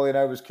wife Holly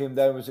now came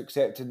down, was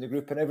accepted in the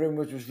group, and everyone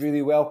was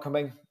really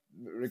welcoming,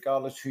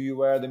 regardless who you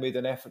were. They made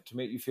an effort to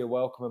make you feel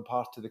welcome and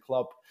part of the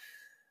club.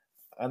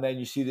 And then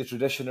you see the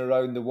tradition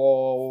around the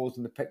walls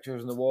and the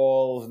pictures on the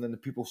walls, and then the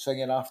people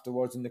singing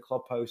afterwards in the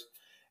clubhouse.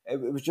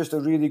 It was just a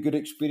really good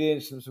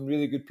experience, and some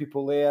really good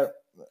people there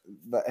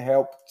that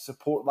helped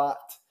support that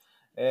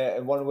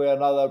in one way or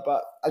another.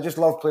 But I just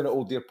love playing at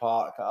Old Deer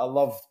Park. I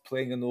loved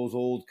playing in those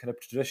old kind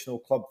of traditional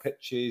club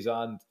pitches.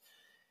 And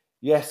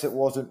yes, it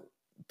wasn't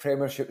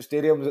Premiership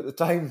stadiums at the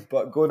time,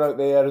 but going out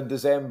there in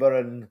December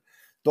and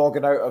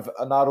dogging out of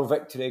a narrow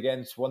victory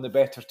against one of the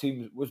better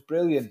teams was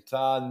brilliant.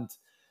 And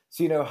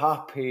seeing how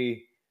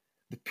happy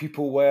the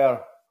people were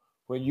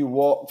when you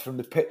walked from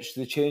the pitch to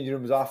the changing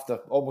rooms after,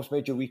 almost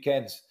made your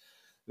weekends.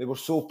 They were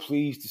so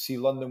pleased to see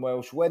London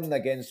Welsh win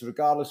against,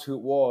 regardless who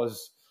it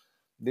was.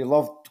 They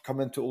loved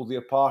coming to Old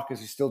Deer Park, as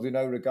they still do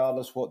now,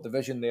 regardless what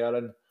division they are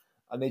in.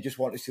 And they just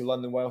want to see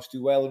London Welsh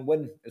do well and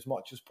win as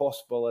much as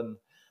possible. And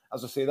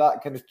as I say,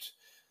 that kind of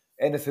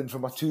anything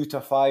from a 2 to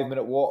 5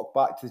 minute walk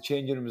back to the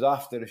changing rooms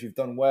after, if you've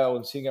done well,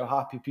 and seeing how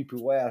happy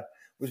people were,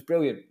 was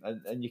brilliant.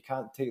 And you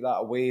can't take that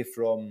away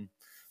from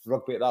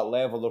rugby at that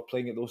level or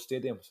playing at those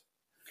stadiums.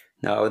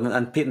 No,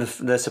 and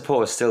the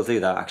supporters still do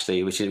that,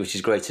 actually, which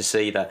is great to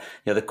see. That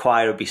the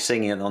choir will be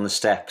singing on the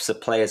steps, the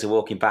players are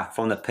walking back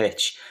from the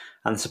pitch,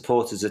 and the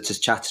supporters are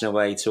just chatting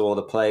away to all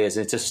the players.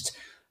 And it's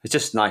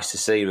just nice to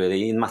see,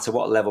 really. No matter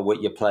what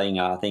level you're playing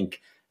at, I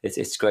think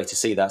it's great to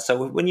see that.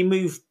 So when you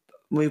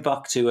move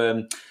back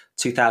to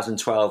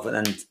 2012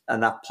 and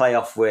that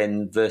playoff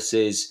win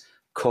versus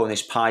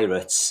Cornish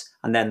Pirates,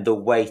 and then the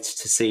wait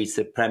to see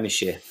to the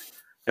Premiership.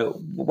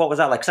 What was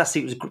that like? Because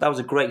that was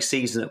a great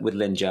season with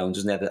Lynn Jones,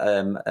 wasn't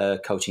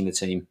it? Coaching the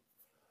team.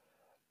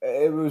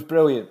 It was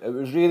brilliant. It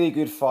was really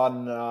good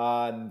fun,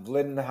 and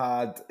Lynn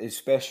had a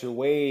special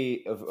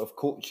way of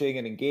coaching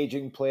and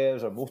engaging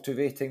players or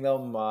motivating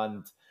them,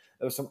 and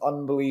there was some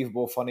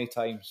unbelievable funny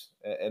times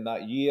in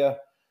that year.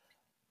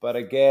 But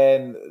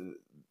again,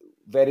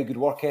 very good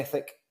work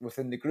ethic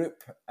within the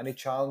group, and he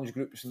challenged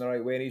groups in the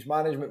right way, and his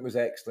management was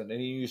excellent, and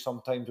he knew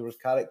sometimes there was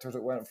characters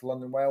that went for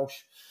London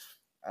Welsh.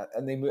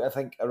 And they, I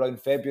think, around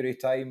February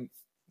time,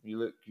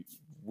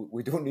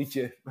 we don't need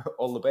you,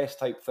 all the best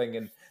type thing,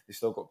 and they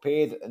still got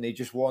paid, and they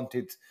just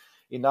wanted,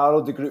 he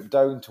narrowed the group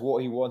down to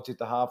what he wanted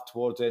to have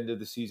towards the end of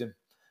the season,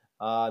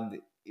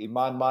 and he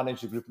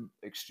managed the group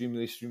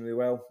extremely, extremely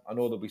well. I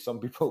know there'll be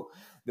some people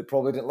that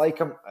probably didn't like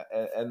him,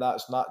 and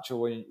that's natural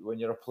when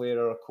you're a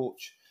player or a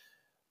coach,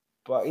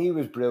 but he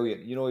was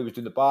brilliant. He was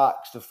doing the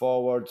backs, the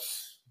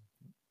forwards,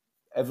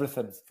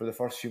 everything for the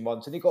first few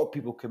months, and he got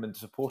people coming to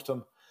support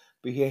him.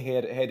 But he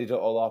headed it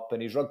all up,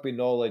 and his rugby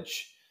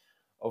knowledge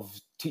of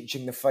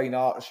teaching the fine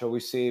arts, shall we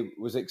say,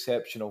 was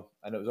exceptional.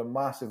 And it was a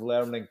massive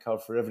learning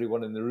curve for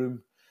everyone in the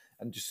room,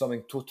 and just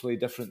something totally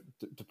different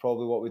to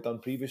probably what we'd done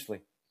previously.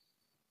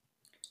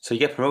 So you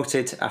get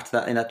promoted after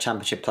that in that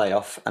championship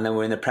playoff, and then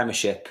we're in the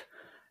Premiership,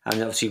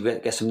 and obviously we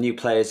get some new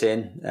players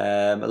in.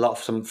 A lot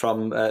of them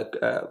from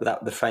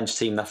the French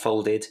team that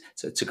folded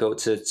to go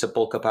to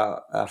bulk up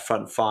our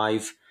front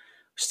five.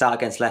 Start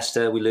against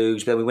Leicester, we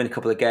lose, but then we win a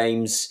couple of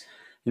games.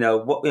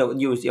 I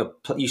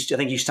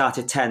think you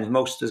started 10. It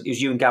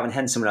was you and Gavin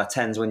Henson were our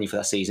 10s, weren't you, for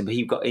that season? But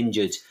he got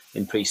injured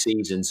in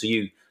pre-season. So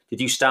did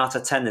you start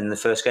at 10 in the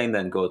first game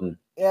then, Gordon?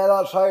 Yeah,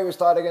 that's how we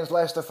started against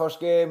Leicester first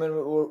game, and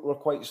we're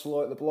quite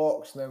slow at the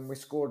blocks. And then we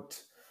scored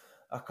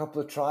a couple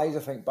of tries,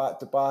 I think, back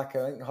to back.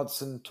 I think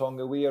Hudson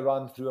Tongawiya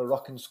ran through a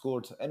ruck and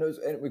scored, and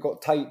we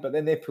got tight. But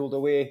then they pulled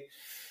away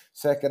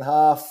second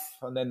half,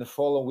 and then the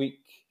following week,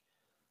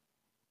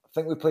 I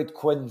think we played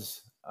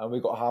Quins. And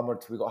we got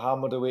hammered. We got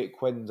hammered away at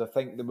Quins. I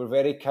think they were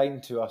very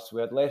kind to us.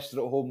 We had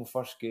Leicester at home the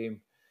first game.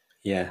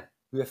 Yeah.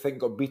 Who I think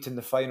got beaten in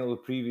the final the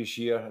previous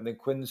year. And then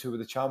Quins, who were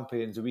the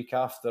champions, the week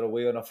after,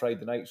 away on a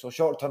Friday night. So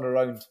short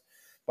turnaround,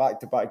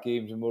 back-to-back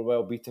games, and we were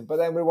well beaten. But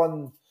then we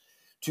won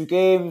 2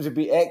 games. We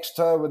beat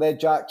Exeter with Ed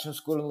Jackson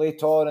scoring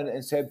late on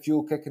and Seb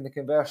Jewell kicking the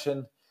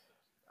conversion.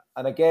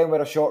 And again, we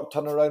had a short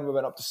turnaround. We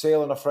went up to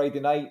Sale on a Friday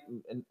night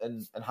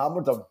and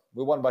hammered them.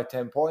 We won by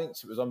 10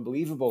 points. It was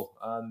unbelievable.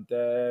 And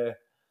then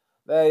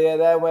we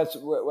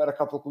had a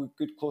couple of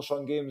good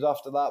close-run games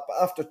after that.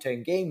 But after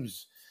 10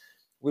 games,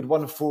 we'd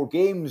won 4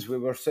 games. We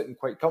were sitting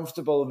quite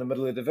comfortable in the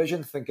middle of the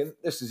division, thinking,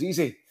 this is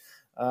easy.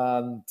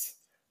 And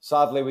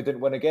sadly, we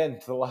didn't win again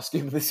to the last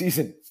game of the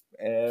season,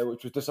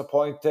 which was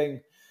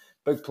disappointing.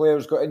 Big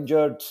players got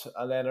injured.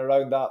 And then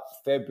around that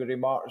February,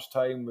 March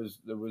time,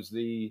 there was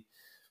the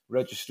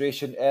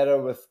registration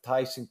error with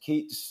Tyson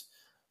Keats.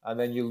 And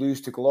then you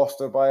lose to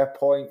Gloucester by a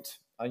point,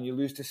 and you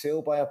lose to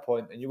Sale by a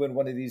point, and you win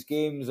one of these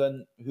games,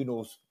 and who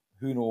knows.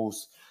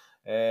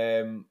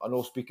 I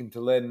know, speaking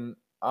to Lynn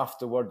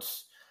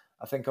afterwards,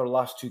 I think our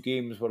last 2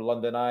 games were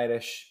London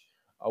Irish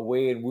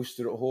away and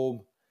Worcester at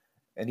home,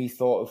 and he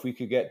thought if we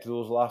could get to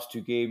those last 2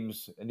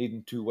 games and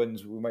needing 2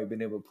 wins, we might have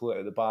been able to pull it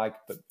out of the bag,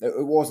 but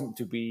it wasn't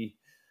to be.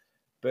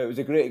 But it was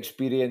a great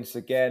experience.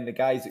 Again, the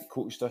guys that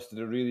coached us did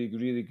a really,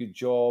 really good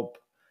job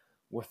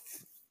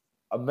with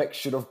a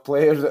mixture of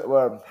players that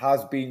were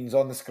has-beens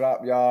on the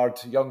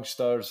scrapyard,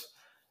 youngsters,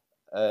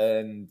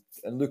 and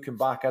looking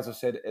back, as I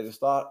said at the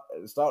start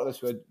of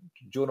this, we had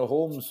Jonah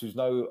Holmes, who's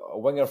now a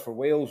winger for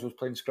Wales, was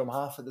playing scrum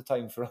half at the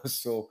time for us.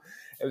 So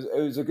it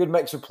was a good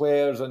mix of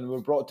players, and we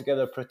were brought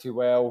together pretty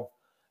well.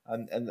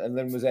 And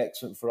Lynn was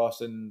excellent for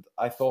us. And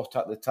I thought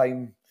at the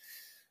time,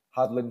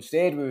 had Lynn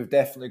stayed, we would have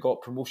definitely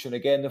got promotion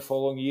again the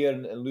following year,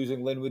 and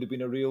losing Lynn would have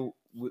been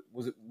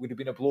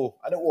a blow,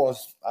 and it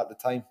was at the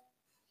time.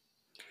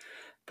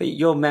 But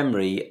your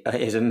memory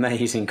is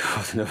amazing,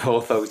 Gordon, of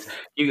all those.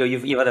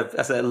 You've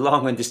had a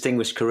long and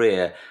distinguished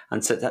career,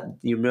 and so that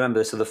you remember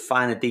the sort of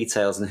finer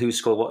details and who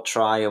scored what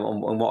try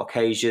on what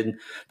occasion.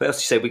 But as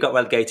you say, we got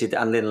relegated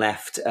and Lynn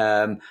left,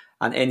 and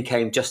in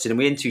came Justin. And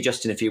we interviewed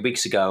Justin a few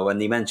weeks ago, and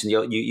he mentioned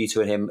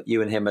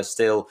you and him are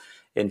still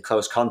in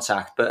close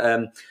contact.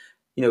 But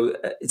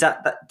is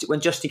that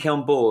when Justin came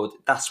on board?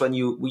 That's when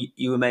you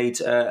were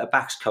made a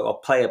backs coach or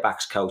player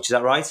backs coach. Is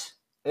that right?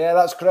 Yeah,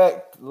 that's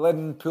correct.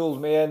 Lynn pulled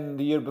me in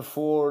the year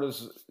before and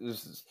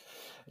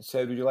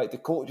said, would you like to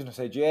coach? And I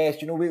said, yes.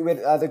 We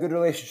had a good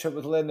relationship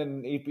with Lynn,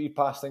 and he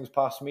passed things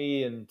past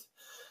me, and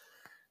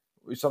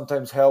we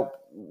sometimes help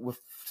with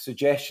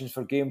suggestions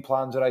for game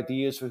plans or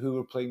ideas for who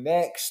we're playing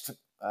next.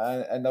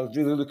 And I was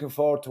really looking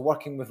forward to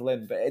working with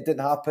Lynn, but it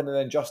didn't happen. And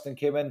then Justin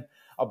came in.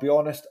 I'll be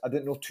honest, I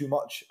didn't know too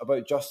much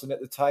about Justin at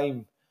the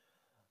time.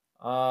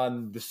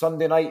 And the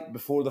Sunday night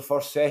before the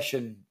first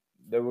session,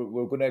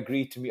 we're going to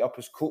agree to meet up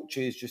as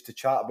coaches just to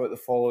chat about the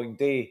following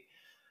day.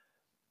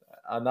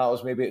 And that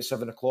was maybe at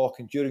 7:00.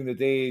 And during the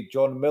day,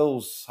 John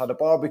Mills had a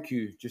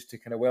barbecue just to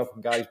kind of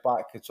welcome guys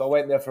back. And so I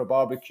went there for a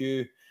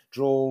barbecue,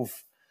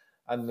 drove,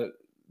 and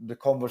the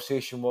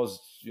conversation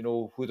was,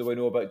 who do I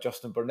know about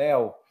Justin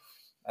Burnell?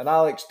 And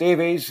Alex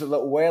Davies, a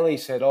little welly,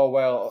 said, oh,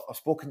 well, I've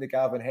spoken to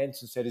Gavin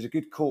Henson, said he's a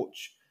good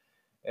coach,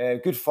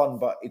 good fun,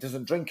 but he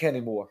doesn't drink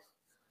anymore.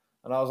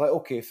 And I was like,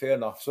 okay, fair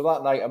enough. So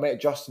that night I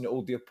met Justin at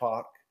Old Deer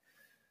Park.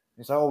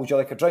 He's like, oh, would you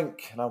like a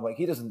drink? And I'm like,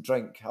 he doesn't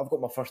drink. I've got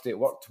my first day at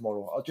work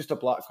tomorrow. I'll just a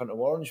black Hunter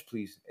orange,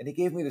 please. And he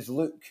gave me this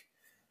look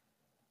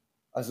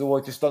as though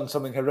I'd just done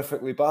something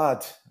horrifically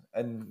bad,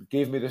 and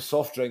gave me this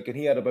soft drink, and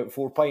he had about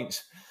 4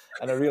 pints.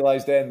 And I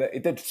realised then that he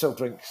did still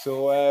drink.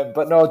 So,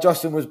 but no,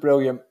 Justin was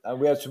brilliant, and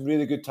we had some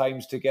really good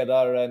times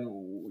together. And,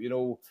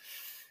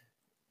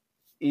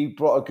 he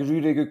brought a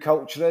really good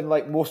culture in,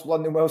 like most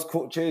London Welsh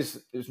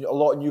coaches. There's a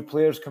lot of new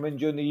players come in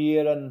during the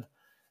year, and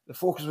the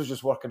focus was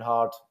just working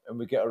hard and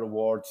we get a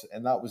reward.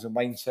 And that was the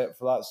mindset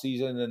for that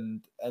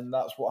season, and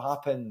that's what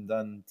happened.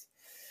 And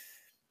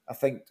I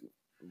think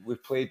we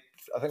played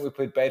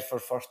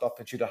Bedford first up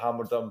and should have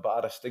hammered them, but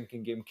had a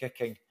stinking game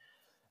kicking.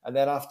 And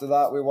then after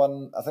that, we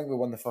won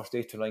the first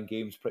 8 or 9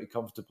 games pretty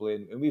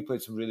comfortably, and we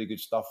played some really good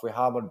stuff. We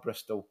hammered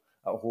Bristol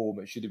at home.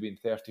 It should have been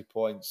 30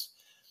 points.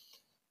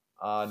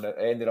 And it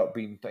ended up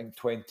being, I think,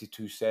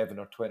 22-7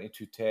 or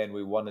 22-10.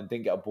 We won and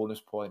didn't get a bonus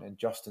point. And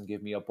Justin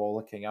gave me a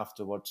bollocking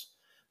afterwards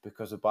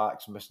because the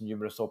backs missed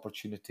numerous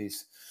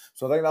opportunities.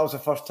 So I think that was the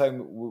first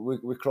time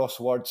we crossed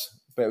words,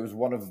 but it was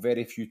one of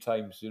very few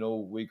times.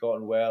 We got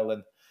on well,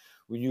 and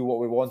we knew what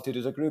we wanted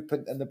as a group,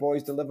 and the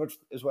boys delivered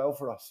as well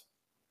for us.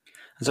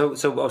 So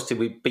obviously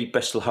we beat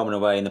Bristol home and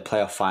away in the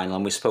playoff final,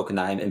 and we've spoken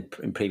that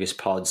in previous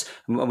pods.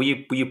 Were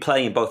you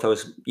playing in both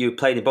those? You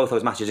played in both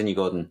those matches, didn't you,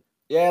 Gordon?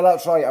 Yeah,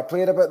 that's right. I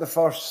played about the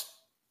first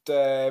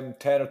 10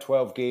 or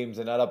 12 games,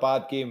 and had a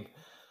bad game.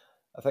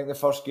 I think the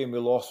first game we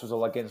lost was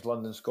against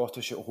London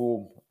Scottish at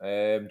home,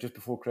 just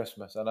before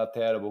Christmas, and a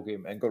terrible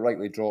game, and got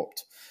rightly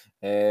dropped.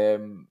 It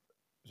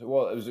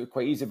was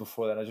quite easy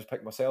before then. I just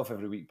picked myself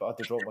every week, but I had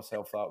to drop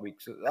myself that week.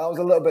 So that was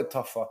a little bit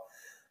tougher.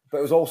 But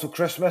it was also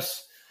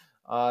Christmas,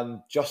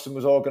 and Justin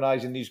was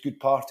organising these good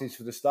parties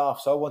for the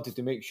staff, so I wanted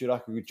to make sure I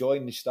could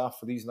join the staff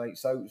for these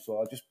nights out.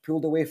 So I just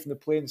pulled away from the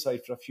playing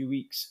side for a few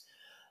weeks.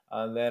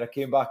 And then I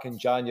came back in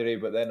January,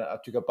 but then I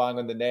took a bang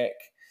on the neck.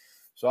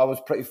 So I was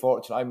pretty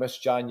fortunate. I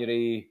missed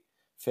January,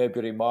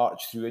 February,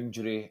 March through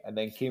injury, and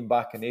then came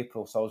back in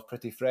April. So I was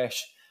pretty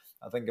fresh.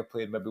 I think I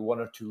played maybe 1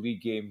 or 2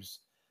 league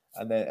games.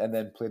 and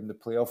then played in the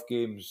playoff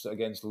games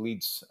against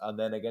Leeds and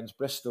then against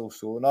Bristol.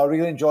 So I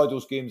really enjoyed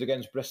those games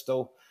against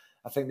Bristol.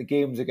 I think the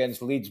games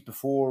against Leeds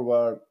before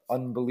were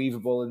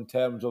unbelievable in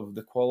terms of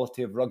the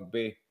quality of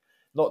rugby,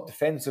 not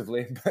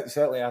defensively, but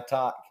certainly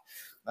attack.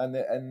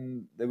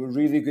 And they were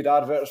really good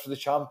adverts for the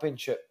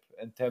Championship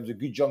in terms of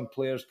good young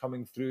players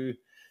coming through,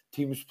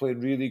 teams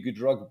playing really good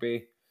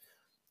rugby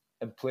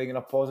and playing in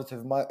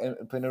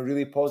a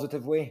really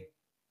positive way.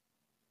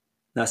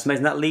 That's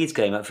amazing. That Leeds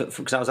game,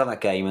 because I was at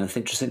that game, and I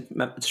think just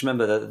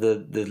remember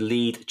the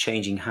lead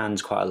changing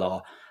hands quite a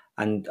lot.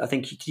 And I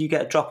think, did you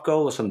get a drop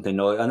goal or something?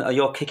 Or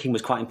your kicking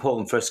was quite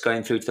important for us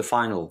going through to the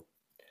final.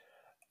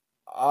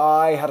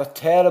 I had a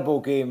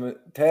terrible game,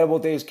 terrible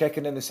days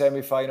kicking in the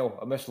semi-final.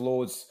 I missed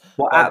loads.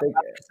 What, But at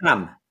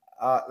Sam?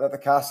 at the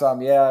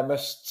Castres, yeah, I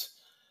missed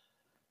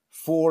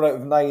 4 out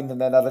of 9,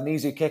 and then I had an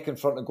easy kick in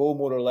front of goal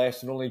more or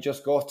less, and only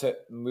just got it.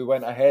 And we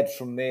went ahead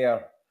from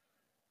there.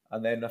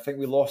 And then I think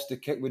we lost the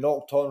kick. We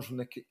knocked on from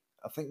the kick.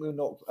 We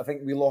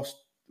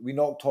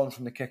knocked on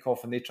from the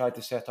kickoff, and they tried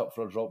to set up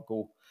for a drop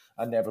goal.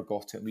 I never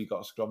got it. We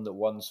got scrummed at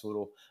one,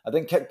 so I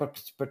didn't kick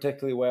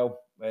particularly well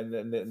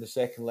in the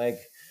second leg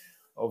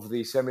of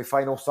the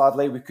semi-final.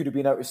 Sadly, we could have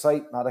been out of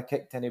sight had I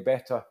kicked any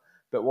better,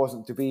 but it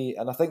wasn't to be.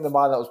 And I think the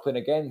man that I was playing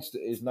against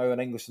is now an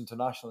English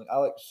international,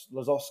 Alex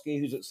Lazowski,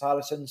 who's at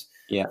Saracens.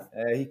 Yeah,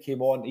 he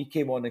came on and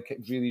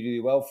kicked really, really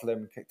well for them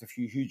and kicked a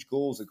few huge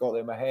goals that got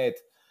them ahead.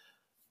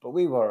 But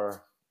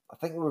I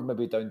think we were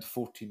maybe down to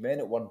 14 men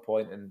at one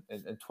point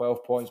and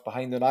 12 points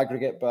behind in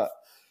aggregate. But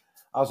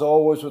as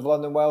always with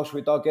London Welsh,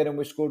 we dug in and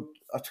we scored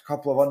a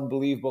couple of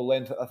unbelievable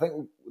lengths. I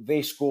think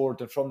they scored,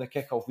 and from the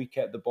kickoff, we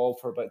kept the ball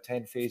for about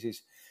 10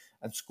 phases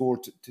and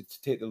scored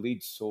to take the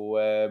lead. So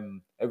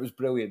it was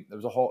brilliant. It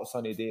was a hot,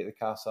 sunny day at the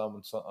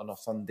Castres on a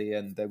Sunday,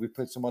 and we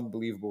played some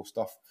unbelievable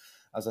stuff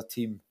as a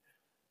team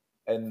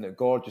in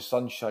gorgeous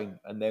sunshine.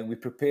 And then we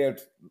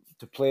prepared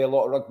to play a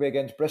lot of rugby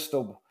against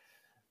Bristol,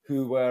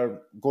 who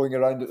were going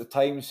around at the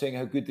time saying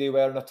how good they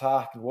were in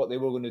attack and what they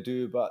were going to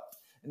do. But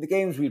in the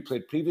games we'd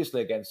played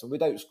previously against them,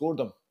 we'd outscored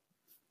them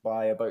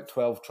by about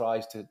 12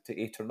 tries to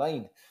 8 or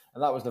 9.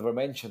 And that was never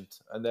mentioned.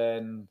 And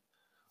then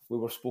we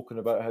were spoken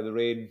about how the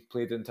rain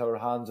played into our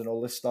hands and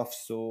all this stuff.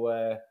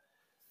 So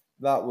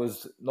that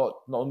was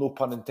no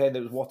pun intended,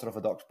 it was water off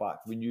a duck's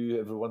back. We knew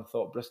everyone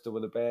thought Bristol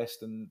were the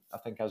best. And I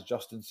think, as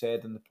Justin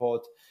said in the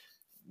pod,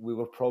 we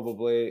were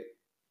probably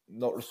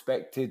not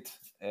respected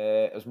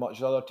as much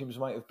as other teams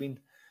might have been,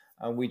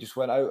 and we just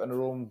went out in our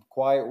own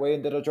quiet way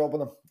and did a job on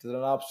them, did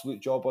an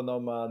absolute job on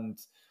them. And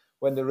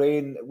when the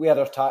rain, we had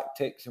our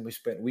tactics and we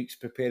spent weeks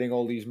preparing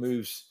all these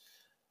moves,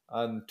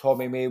 and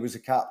Tommy May was the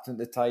captain at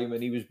the time,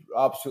 and he was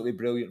absolutely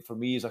brilliant for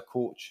me as a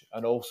coach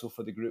and also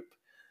for the group.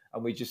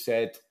 And we just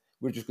said,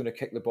 we're just going to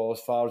kick the ball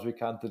as far as we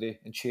can today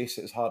and chase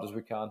it as hard as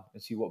we can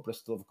and see what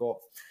Bristol have got.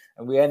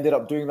 And we ended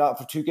up doing that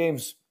for 2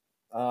 games,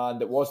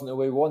 and it wasn't the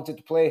way we wanted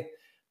to play.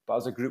 But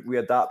as a group, we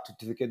adapted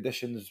to the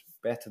conditions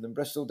better than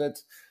Bristol did,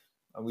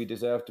 and we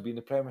deserved to be in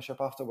the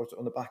Premiership afterwards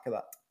on the back of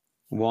that.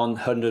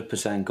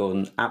 100%,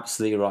 Gordon.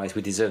 Absolutely right.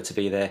 We deserve to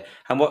be there.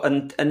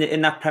 And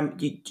in that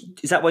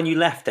is that when you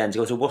left then to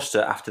go to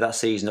Worcester after that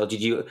season, or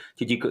did you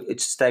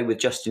stay with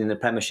Justin in the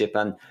Premiership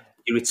and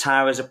you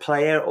retire as a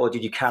player, or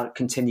did you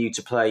continue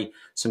to play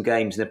some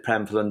games in the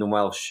Prem for London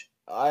Welsh?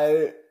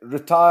 I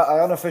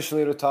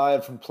unofficially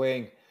retired from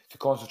playing to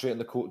concentrate on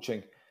the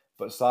coaching.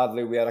 But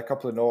sadly, we had a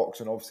couple of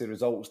knocks and obviously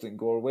results didn't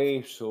go our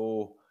way.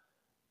 So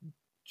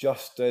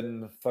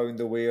Justin found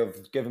a way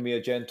of giving me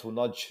a gentle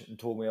nudge and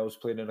told me I was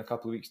playing in a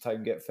couple of weeks'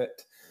 time, get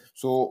fit.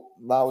 So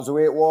that was the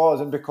way it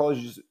was. And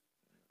because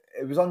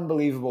it was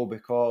unbelievable,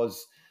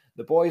 because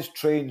the boys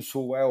trained so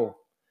well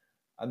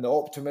and the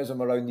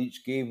optimism around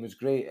each game was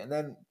great. And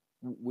then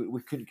we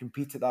couldn't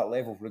compete at that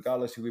level.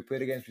 Regardless who we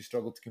played against, we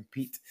struggled to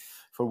compete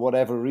for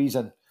whatever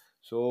reason.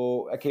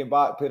 So I came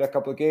back, played a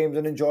couple of games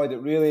and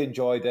really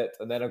enjoyed it.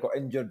 And then I got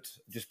injured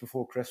just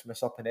before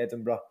Christmas up in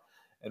Edinburgh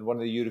in one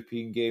of the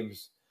European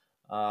games.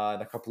 And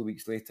a couple of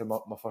weeks later, my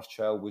first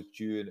child was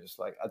due. And it's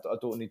like, I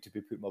don't need to be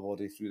putting my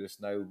body through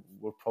this now.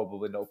 We're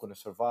probably not going to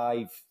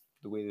survive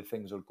the way the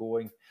things are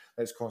going.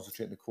 Let's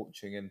concentrate on the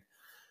coaching and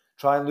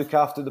try and look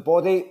after the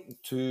body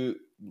to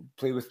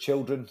play with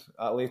children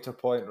at a later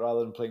point rather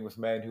than playing with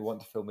men who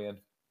want to fill me in.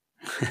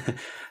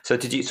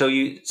 So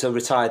you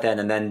retired then,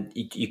 and then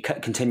you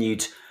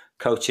continued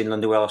coaching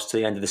London Welsh to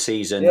the end of the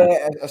season?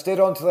 Yeah, I stayed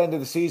on to the end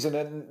of the season,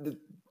 and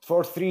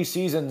for 3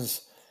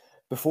 seasons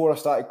before I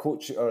started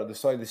coaching,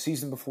 the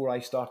season before I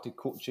started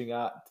coaching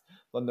at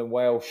London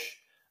Welsh,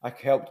 I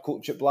helped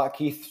coach at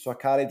Blackheath, so I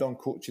carried on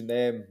coaching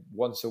them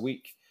once a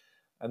week.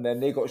 And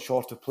then they got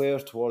short of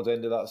players towards the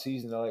end of that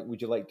season. They're like,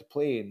 would you like to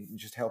play and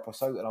just help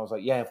us out? And I was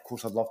like, yeah, of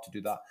course, I'd love to do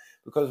that.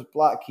 Because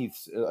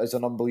Blackheath is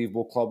an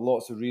unbelievable club.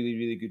 Lots of really,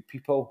 really good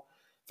people.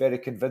 Very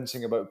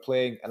convincing about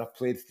playing. And I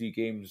played 3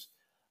 games.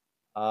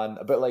 And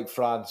a bit like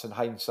France, in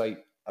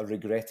hindsight, I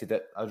regretted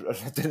it. I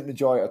didn't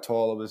enjoy it at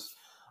all. I was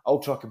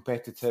ultra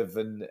competitive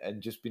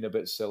and just being a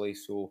bit silly.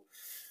 So,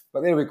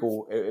 but there we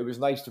go. It was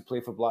nice to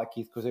play for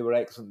Blackheath because they were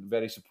excellent,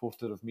 very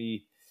supportive of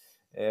me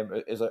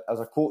as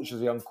a coach,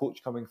 as a young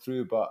coach coming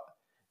through. But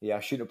yeah, I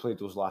shouldn't have played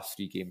those last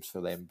 3 games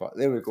for them. But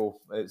there we go.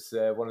 It's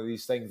one of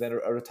these things. Then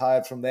I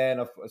retired from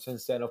then.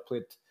 Since then I've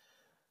played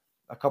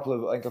I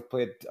think I've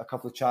played a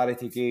couple of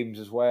charity games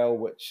as well,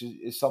 which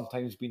is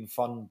sometimes been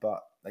fun.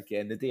 But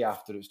again, the day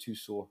after it's too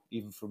sore,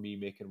 even for me,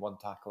 making 1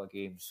 tackle a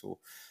game. So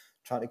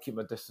trying to keep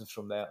my distance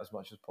from that as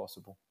much as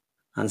possible.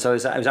 And so it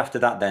was after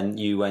that then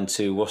you went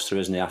to Worcester,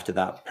 isn't it? After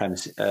that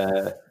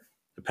the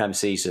Prem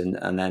season,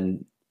 and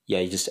then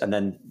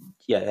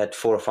you had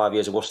 4 or 5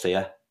 years of Worcester,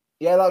 yeah.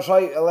 Yeah, that's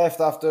right. I left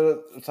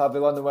after sadly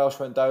London Welsh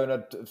went down,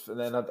 and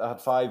then I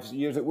had 5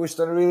 years at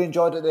Worcester. I really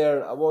enjoyed it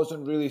there. I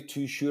wasn't really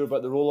too sure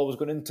about the role I was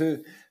going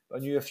into. I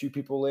knew a few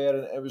people there,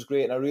 and it was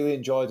great, and I really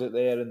enjoyed it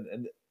there.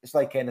 And it's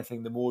like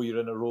anything, the more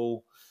you're in a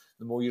role,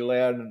 the more you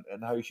learn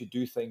and how you should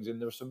do things. And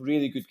there were some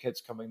really good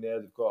kids coming there.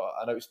 They've got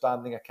an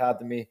outstanding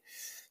academy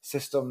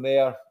system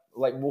there,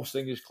 like most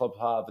English clubs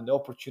have. And the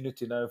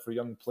opportunity now for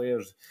young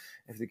players,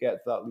 if they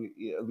get to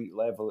that elite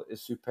level,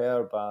 is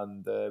superb.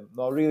 And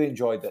I really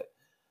enjoyed it.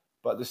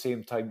 But at the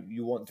same time,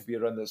 you want to be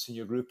around that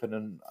senior group,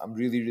 and I'm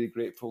really, really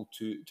grateful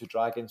to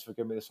Dragons for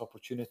giving me this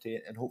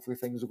opportunity, and hopefully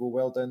things will go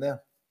well down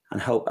there.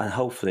 And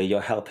hopefully you're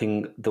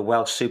helping the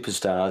Welsh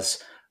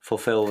superstars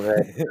fulfil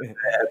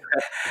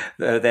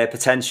their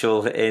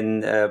potential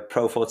in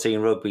Pro 14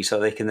 rugby, so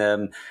they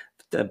can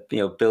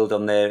build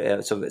on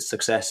their sort of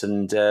success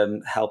and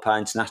help our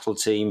international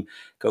team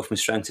go from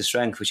strength to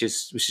strength, which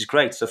is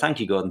great. So thank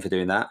you, Gordon, for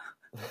doing that.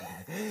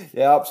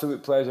 Yeah,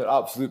 absolute pleasure.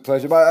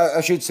 But I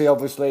should say,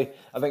 obviously,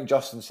 I think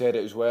Justin said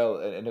it as well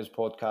in his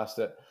podcast,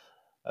 that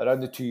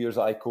around the 2 years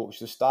that I coached,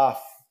 the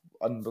staff,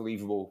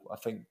 unbelievable. I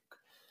think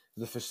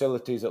the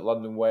facilities at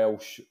London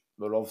Welsh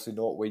were obviously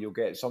not where you'll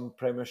get some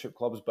Premiership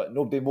clubs, but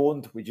nobody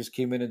moaned. We just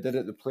came in and did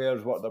it. The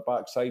players worked their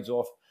backsides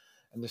off,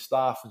 and the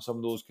staff in some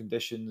of those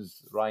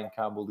conditions, Ryan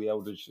Campbell, the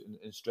Eldridge,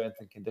 in strength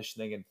and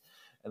conditioning,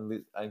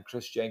 and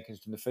Chris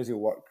Jenkins doing the physio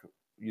work.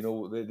 You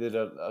know, they did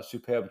a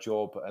superb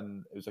job,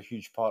 and it was a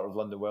huge part of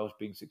London Welsh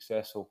being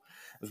successful.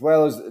 As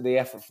well as the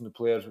effort from the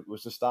players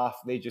was the staff.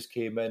 They just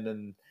came in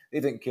and they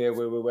didn't care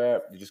where we were.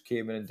 They just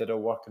came in and did our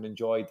work and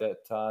enjoyed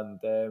it.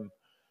 And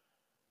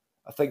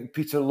I think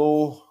Peter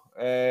Lowe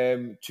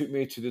took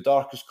me to the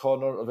darkest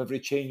corner of every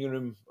changing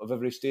room of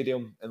every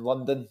stadium in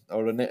London,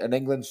 or in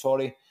England,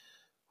 sorry.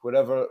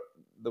 Wherever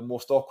the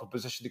most awkward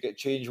position to get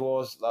change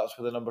was, that's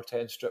where the number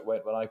 10 strip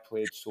went when I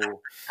played.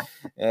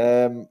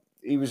 So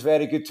he was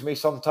very good to me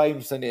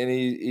sometimes, and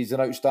he's an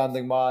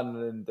outstanding man,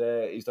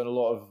 and he's done a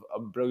lot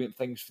of brilliant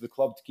things for the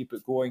club to keep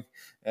it going.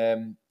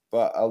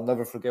 But I'll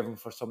never forgive him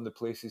for some of the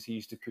places he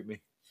used to put me.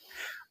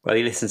 Well,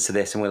 he listens to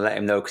this, and we'll let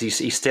him know, because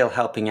he's still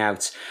helping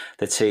out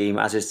the team,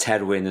 as is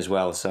Ted Wynn as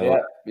well. So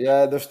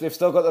yeah, they've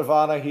still got their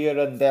Vanna here,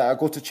 and I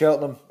go to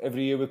Cheltenham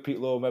every year with Pete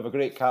Lowe. We have a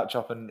great catch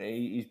up, and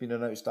he's been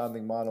an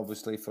outstanding man,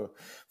 obviously, for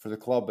the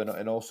club,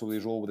 and also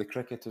his role with the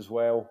cricket as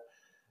well.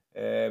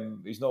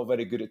 He's not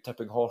very good at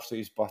tipping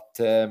horses, but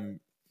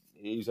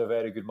he's a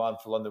very good man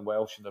for London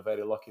Welsh, and they're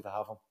very lucky to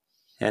have him.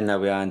 Yeah,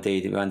 no, we are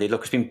indeed.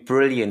 Look, it's been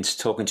brilliant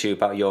talking to you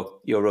about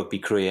your rugby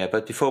career.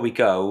 But before we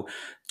go,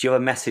 do you have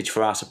a message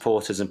for our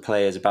supporters and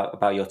players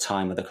about your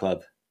time at the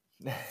club?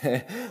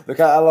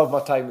 Look, I love my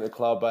time at the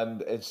club,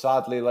 and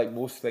sadly, like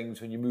most things,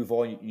 when you move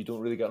on, you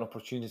don't really get an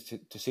opportunity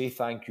to say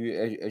thank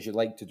you as you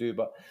like to do.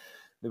 But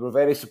they were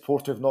very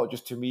supportive, not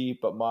just to me,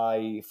 but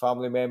my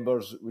family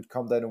members would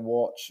come down and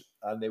watch,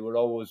 and they were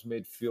always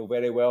made feel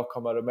very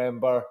welcome. I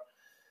remember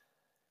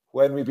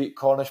when we beat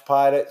Cornish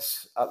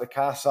Pirates at the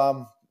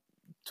Castres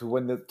to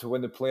win the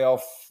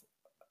playoff.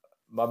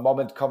 My mum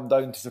had come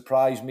down to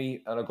surprise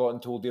me, and I got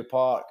into Old Deer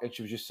Park, and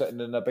she was just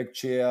sitting in a big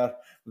chair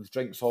with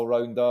drinks all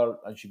round her,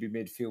 and she'd be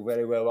made feel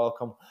very well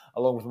welcome,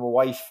 along with my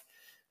wife,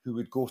 who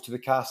would go to the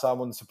Castres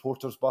on the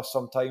supporters bus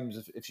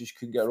sometimes if she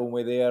couldn't get her own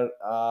way there,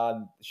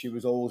 and she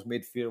was always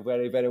made feel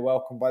very, very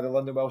welcome by the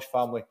London Welsh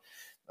family.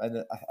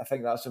 And I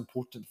think that's an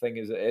important thing,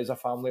 is it is a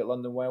family at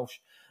London Welsh,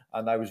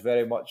 and I was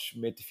very much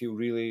made to feel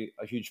really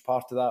a huge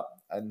part of that.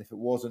 And if it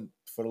wasn't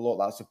for a lot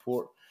of that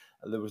support,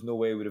 there was no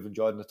way I would have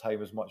enjoyed the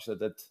time as much as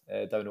I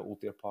did down at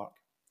Old Deer Park.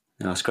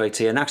 No, that's great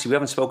to hear. And actually, we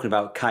haven't spoken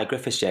about Kai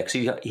Griffiths yet,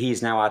 because he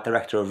is now our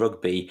director of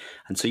rugby,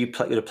 and so you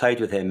would have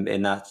played with him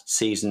in that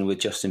season with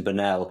Justin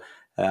Burnell,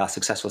 our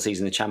successful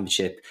season in the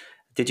Championship.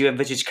 Did you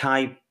envisage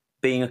Kai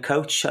being a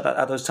coach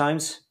at those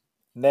times?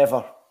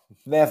 Never.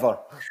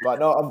 But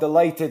no, I'm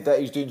delighted that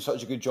he's doing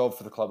such a good job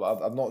for the club.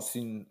 I've not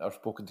seen or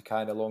spoken to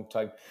Kai in a long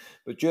time.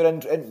 But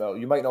well,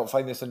 you might not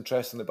find this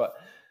interestingly, but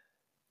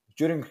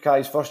during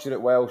Kai's first year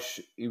at Welsh,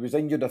 he was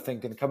injured, I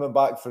think, and coming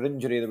back for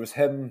injury, there was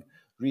him,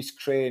 Rhys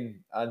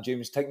Crane and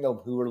James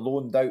Tinknell, who were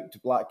loaned out to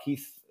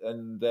Blackheath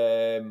in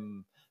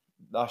the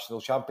National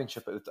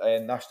Championship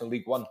at National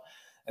League One.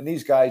 And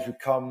these guys would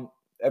come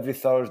every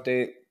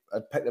Thursday.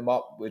 I'd pick them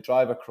up, we'd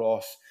drive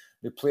across,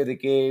 they'd play the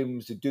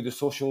games, they'd do the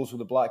socials with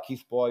the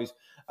Blackheath boys,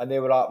 and they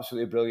were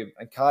absolutely brilliant.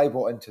 And Kai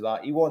bought into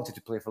that. He wanted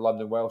to play for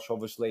London Welsh,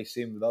 obviously,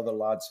 same with other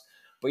lads,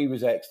 but he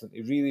was excellent.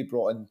 He really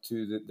brought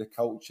into the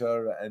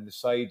culture and the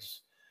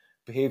sides'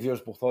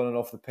 behaviours, both on and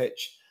off the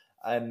pitch.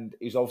 and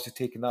he's obviously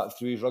taken that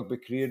through his rugby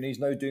career, and he's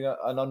now doing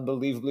an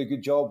unbelievably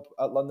good job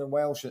at London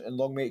Welsh, and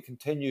long may it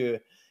continue.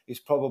 He's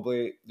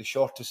probably the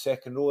shortest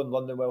second row in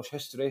London Welsh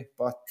history,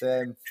 but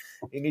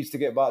he needs to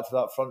get back to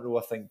that front row,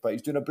 I think. But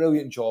he's doing a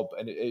brilliant job,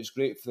 and it's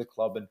great for the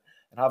club, and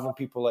having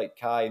people like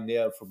Kai in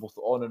there for both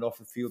on and off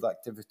the field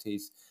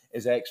activities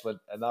is excellent,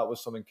 and that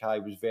was something Kai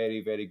was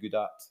very, very good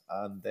at.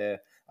 And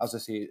as I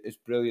say, it's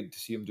brilliant to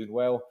see him doing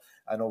well,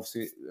 and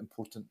obviously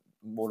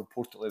more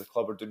importantly, the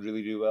club are doing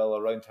really, really well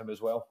around him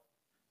as well.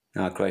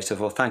 Great stuff.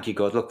 Well, thank you,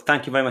 Gord. Look,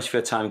 thank you very much for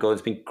your time, Gord.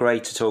 It's been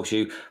great to talk to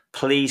you.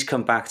 Please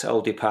come back to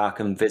Oldie Park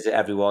and visit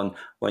everyone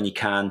when you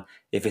can.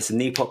 If it's a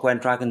Newport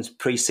Gwent Dragons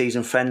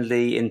pre-season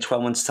friendly in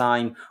 12 months'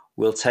 time,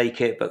 we'll take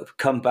it. But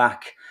come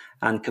back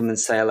and come and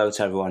say hello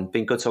to everyone.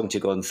 Been good talking to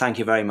you, Gordon. Thank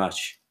you very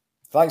much.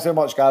 Thanks very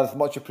much, Gareth.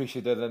 Much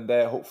appreciated, and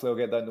hopefully I'll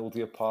get down to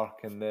Oldie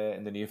Park in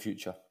the near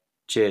future.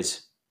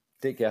 Cheers.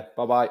 Take care.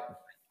 Bye-bye.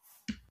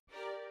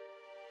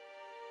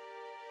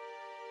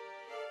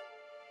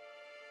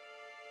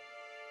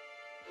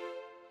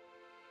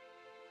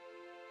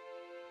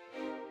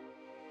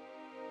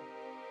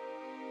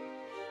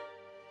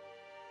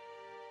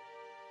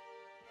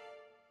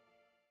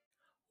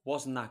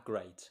 Wasn't that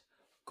great?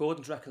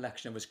 Gordon's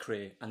recollection of his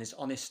career and his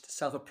honest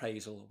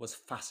self-appraisal was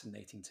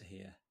fascinating to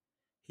hear.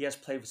 He has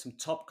played with some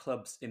top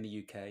clubs in the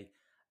UK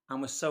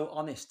and was so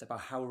honest about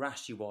how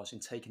rash he was in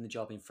taking the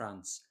job in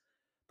France,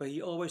 but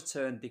he always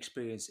turned the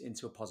experience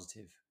into a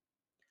positive.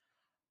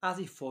 As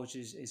he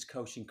forges his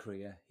coaching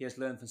career, he has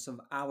learned from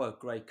some of our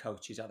great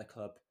coaches at the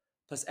club,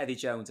 plus Eddie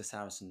Jones at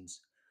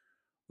Saracens.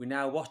 We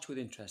now watch with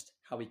interest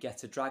how he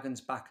gets the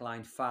Dragons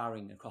backline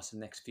firing across the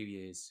next few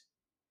years.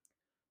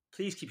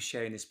 Please keep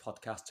sharing this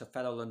podcast to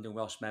fellow London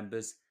Welsh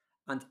members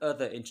and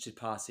other interested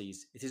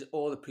parties. It is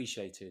all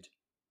appreciated.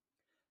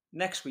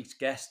 Next week's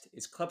guest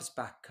is club's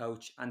back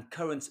coach and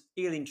current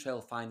Ealing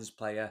Trailfinders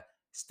player,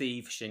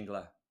 Steve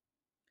Shingler.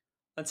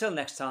 Until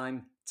next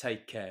time,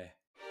 take care.